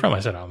said, "Where are you from?"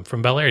 I said, "I'm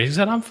from Bel Air." He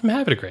said, "I'm from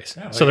Havre de Grace."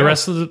 Yeah, so the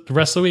rest of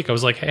the week, I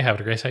was like, "Hey, Havre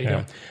de Grace, how you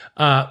doing?"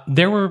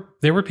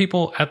 There were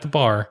people at the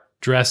bar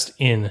dressed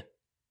in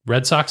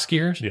Red Sox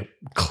gears,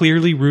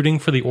 clearly rooting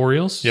for the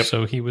Orioles. Yep.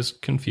 So he was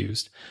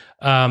confused.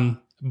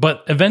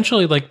 But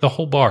eventually, like the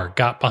whole bar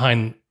got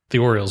behind the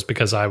Orioles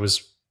because I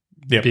was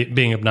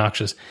being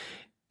obnoxious.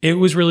 It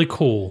was really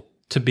cool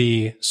to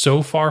be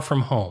so far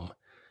from home,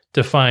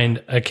 to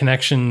find a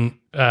connection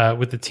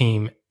with the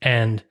team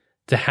and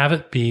to have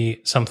it be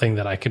something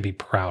that I could be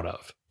proud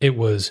of. It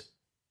was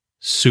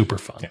super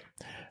fun. Yeah.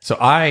 So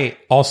I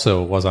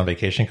also was on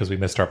vacation because we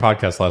missed our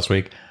podcast last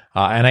week,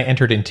 and I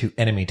entered into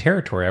enemy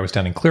territory. I was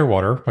down in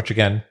Clearwater, which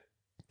again,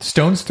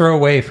 stone's throw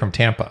away from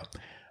Tampa,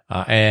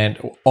 and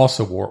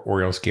also wore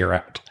Orioles gear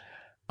out.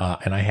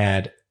 And I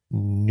had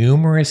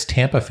numerous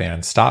Tampa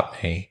fans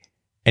stop me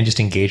and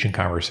just engage in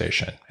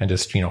conversation and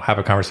just, have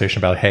a conversation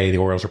about, hey, the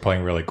Orioles are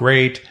playing really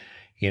great.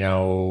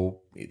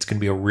 It's going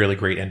to be a really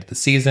great end of the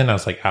season. I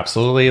was like,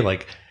 absolutely.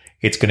 Like,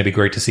 it's going to be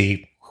great to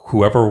see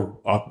whoever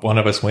one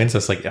of us wins.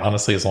 That's like,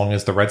 honestly, as long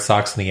as the Red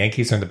Sox and the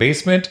Yankees are in the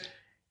basement,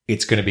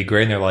 it's going to be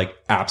great. And they're like,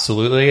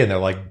 absolutely. And they're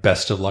like,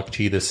 best of luck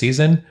to you this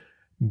season.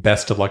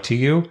 Best of luck to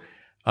you.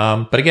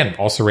 But again,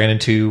 also ran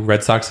into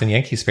Red Sox and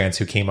Yankees fans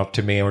who came up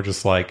to me and were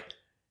just like,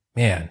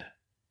 man,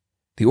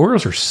 the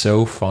Orioles are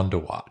so fun to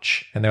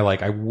watch. And they're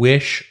like, I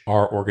wish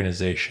our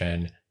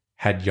organization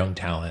had young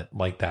talent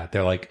like that.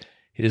 They're like,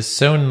 it is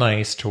so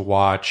nice to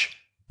watch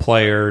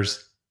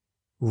players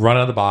run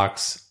out of the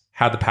box,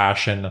 have the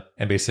passion,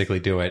 and basically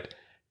do it.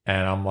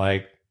 And I'm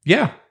like,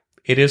 yeah,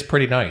 it is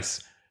pretty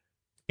nice.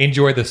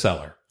 Enjoy the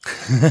cellar.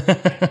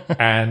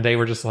 And they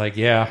were just like,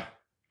 yeah,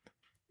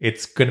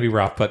 it's going to be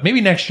rough, but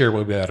maybe next year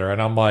will be better.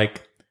 And I'm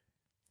like,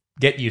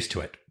 get used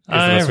to it. Is the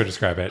best way to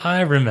describe it.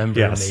 I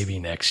remember maybe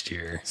next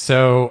year.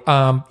 So,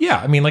 like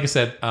I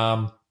said,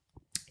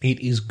 it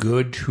is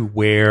good to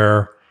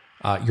wear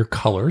your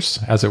colors,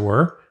 as it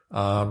were,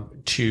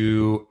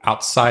 to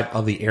outside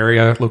of the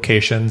area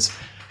locations,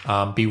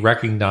 be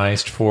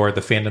recognized for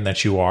the fandom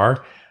that you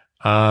are.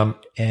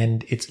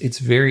 And it's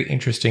very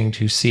interesting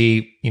to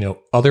see,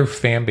 other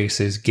fan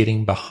bases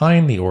getting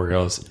behind the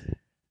Orioles,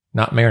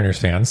 not Mariners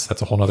fans.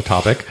 That's a whole nother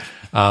topic.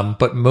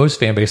 But most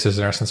fan bases,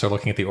 in essence, are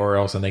looking at the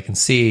Orioles and they can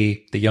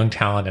see the young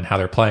talent and how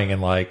they're playing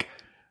and like,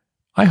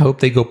 I hope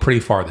they go pretty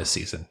far this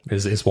season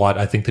is what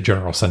I think the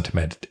general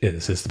sentiment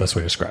is the best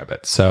way to describe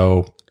it.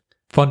 So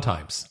fun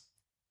times.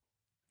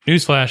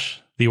 Newsflash,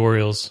 the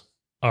Orioles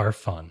are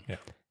fun. Yeah.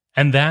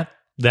 And that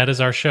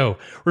is our show.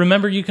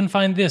 Remember, you can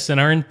find this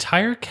and our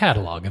entire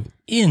catalog of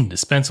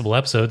indispensable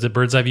episodes at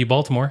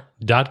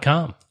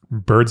birdseyeviewbaltimore.com.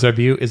 Bird's Eye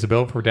View is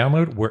available for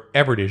download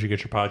wherever it is you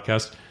get your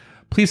podcast.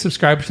 Please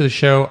subscribe to the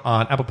show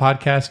on Apple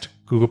Podcast,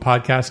 Google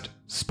Podcast,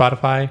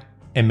 Spotify,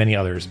 and many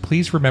others.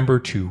 Please remember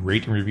to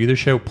rate and review the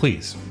show.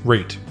 Please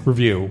rate,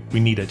 review. We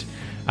need it.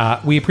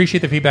 We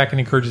appreciate the feedback and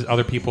encourages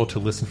other people to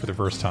listen for the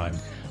first time.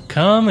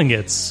 Come and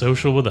get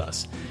social with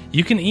us.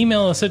 You can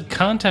email us at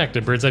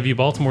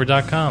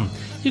contact@birdseyeviewbaltimore.com.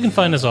 You can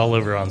find us all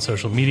over on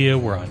social media.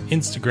 We're on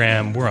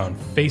Instagram. We're on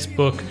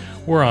Facebook.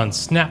 We're on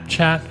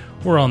Snapchat.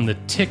 We're on the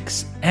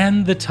Ticks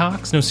and the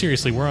Talks. No,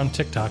 seriously, we're on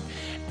TikTok.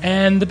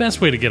 And the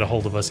best way to get a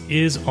hold of us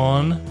is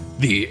on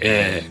the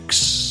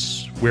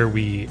X, where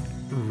we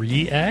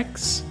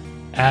re-X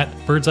at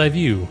Bird's Eye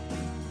View,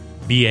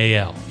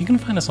 BAL. You can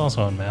find us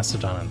also on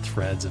Mastodon and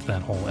Threads if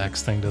that whole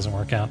X thing doesn't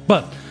work out.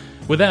 But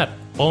with that,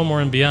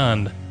 Baltimore and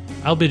beyond,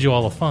 I'll bid you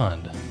all a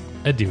fond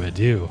adieu,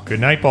 adieu. Good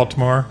night,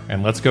 Baltimore,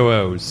 and let's go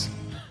O's.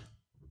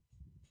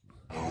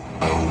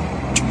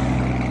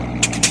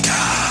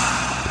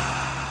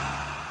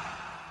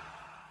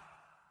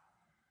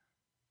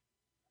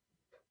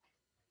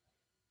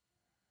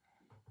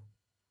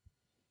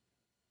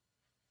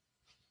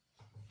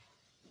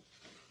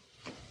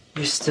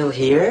 You're still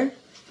here?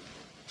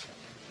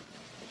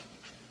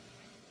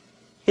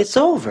 It's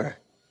over.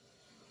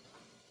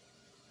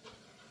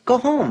 Go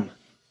home.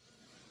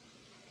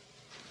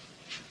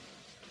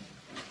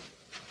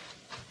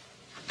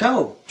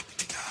 Go.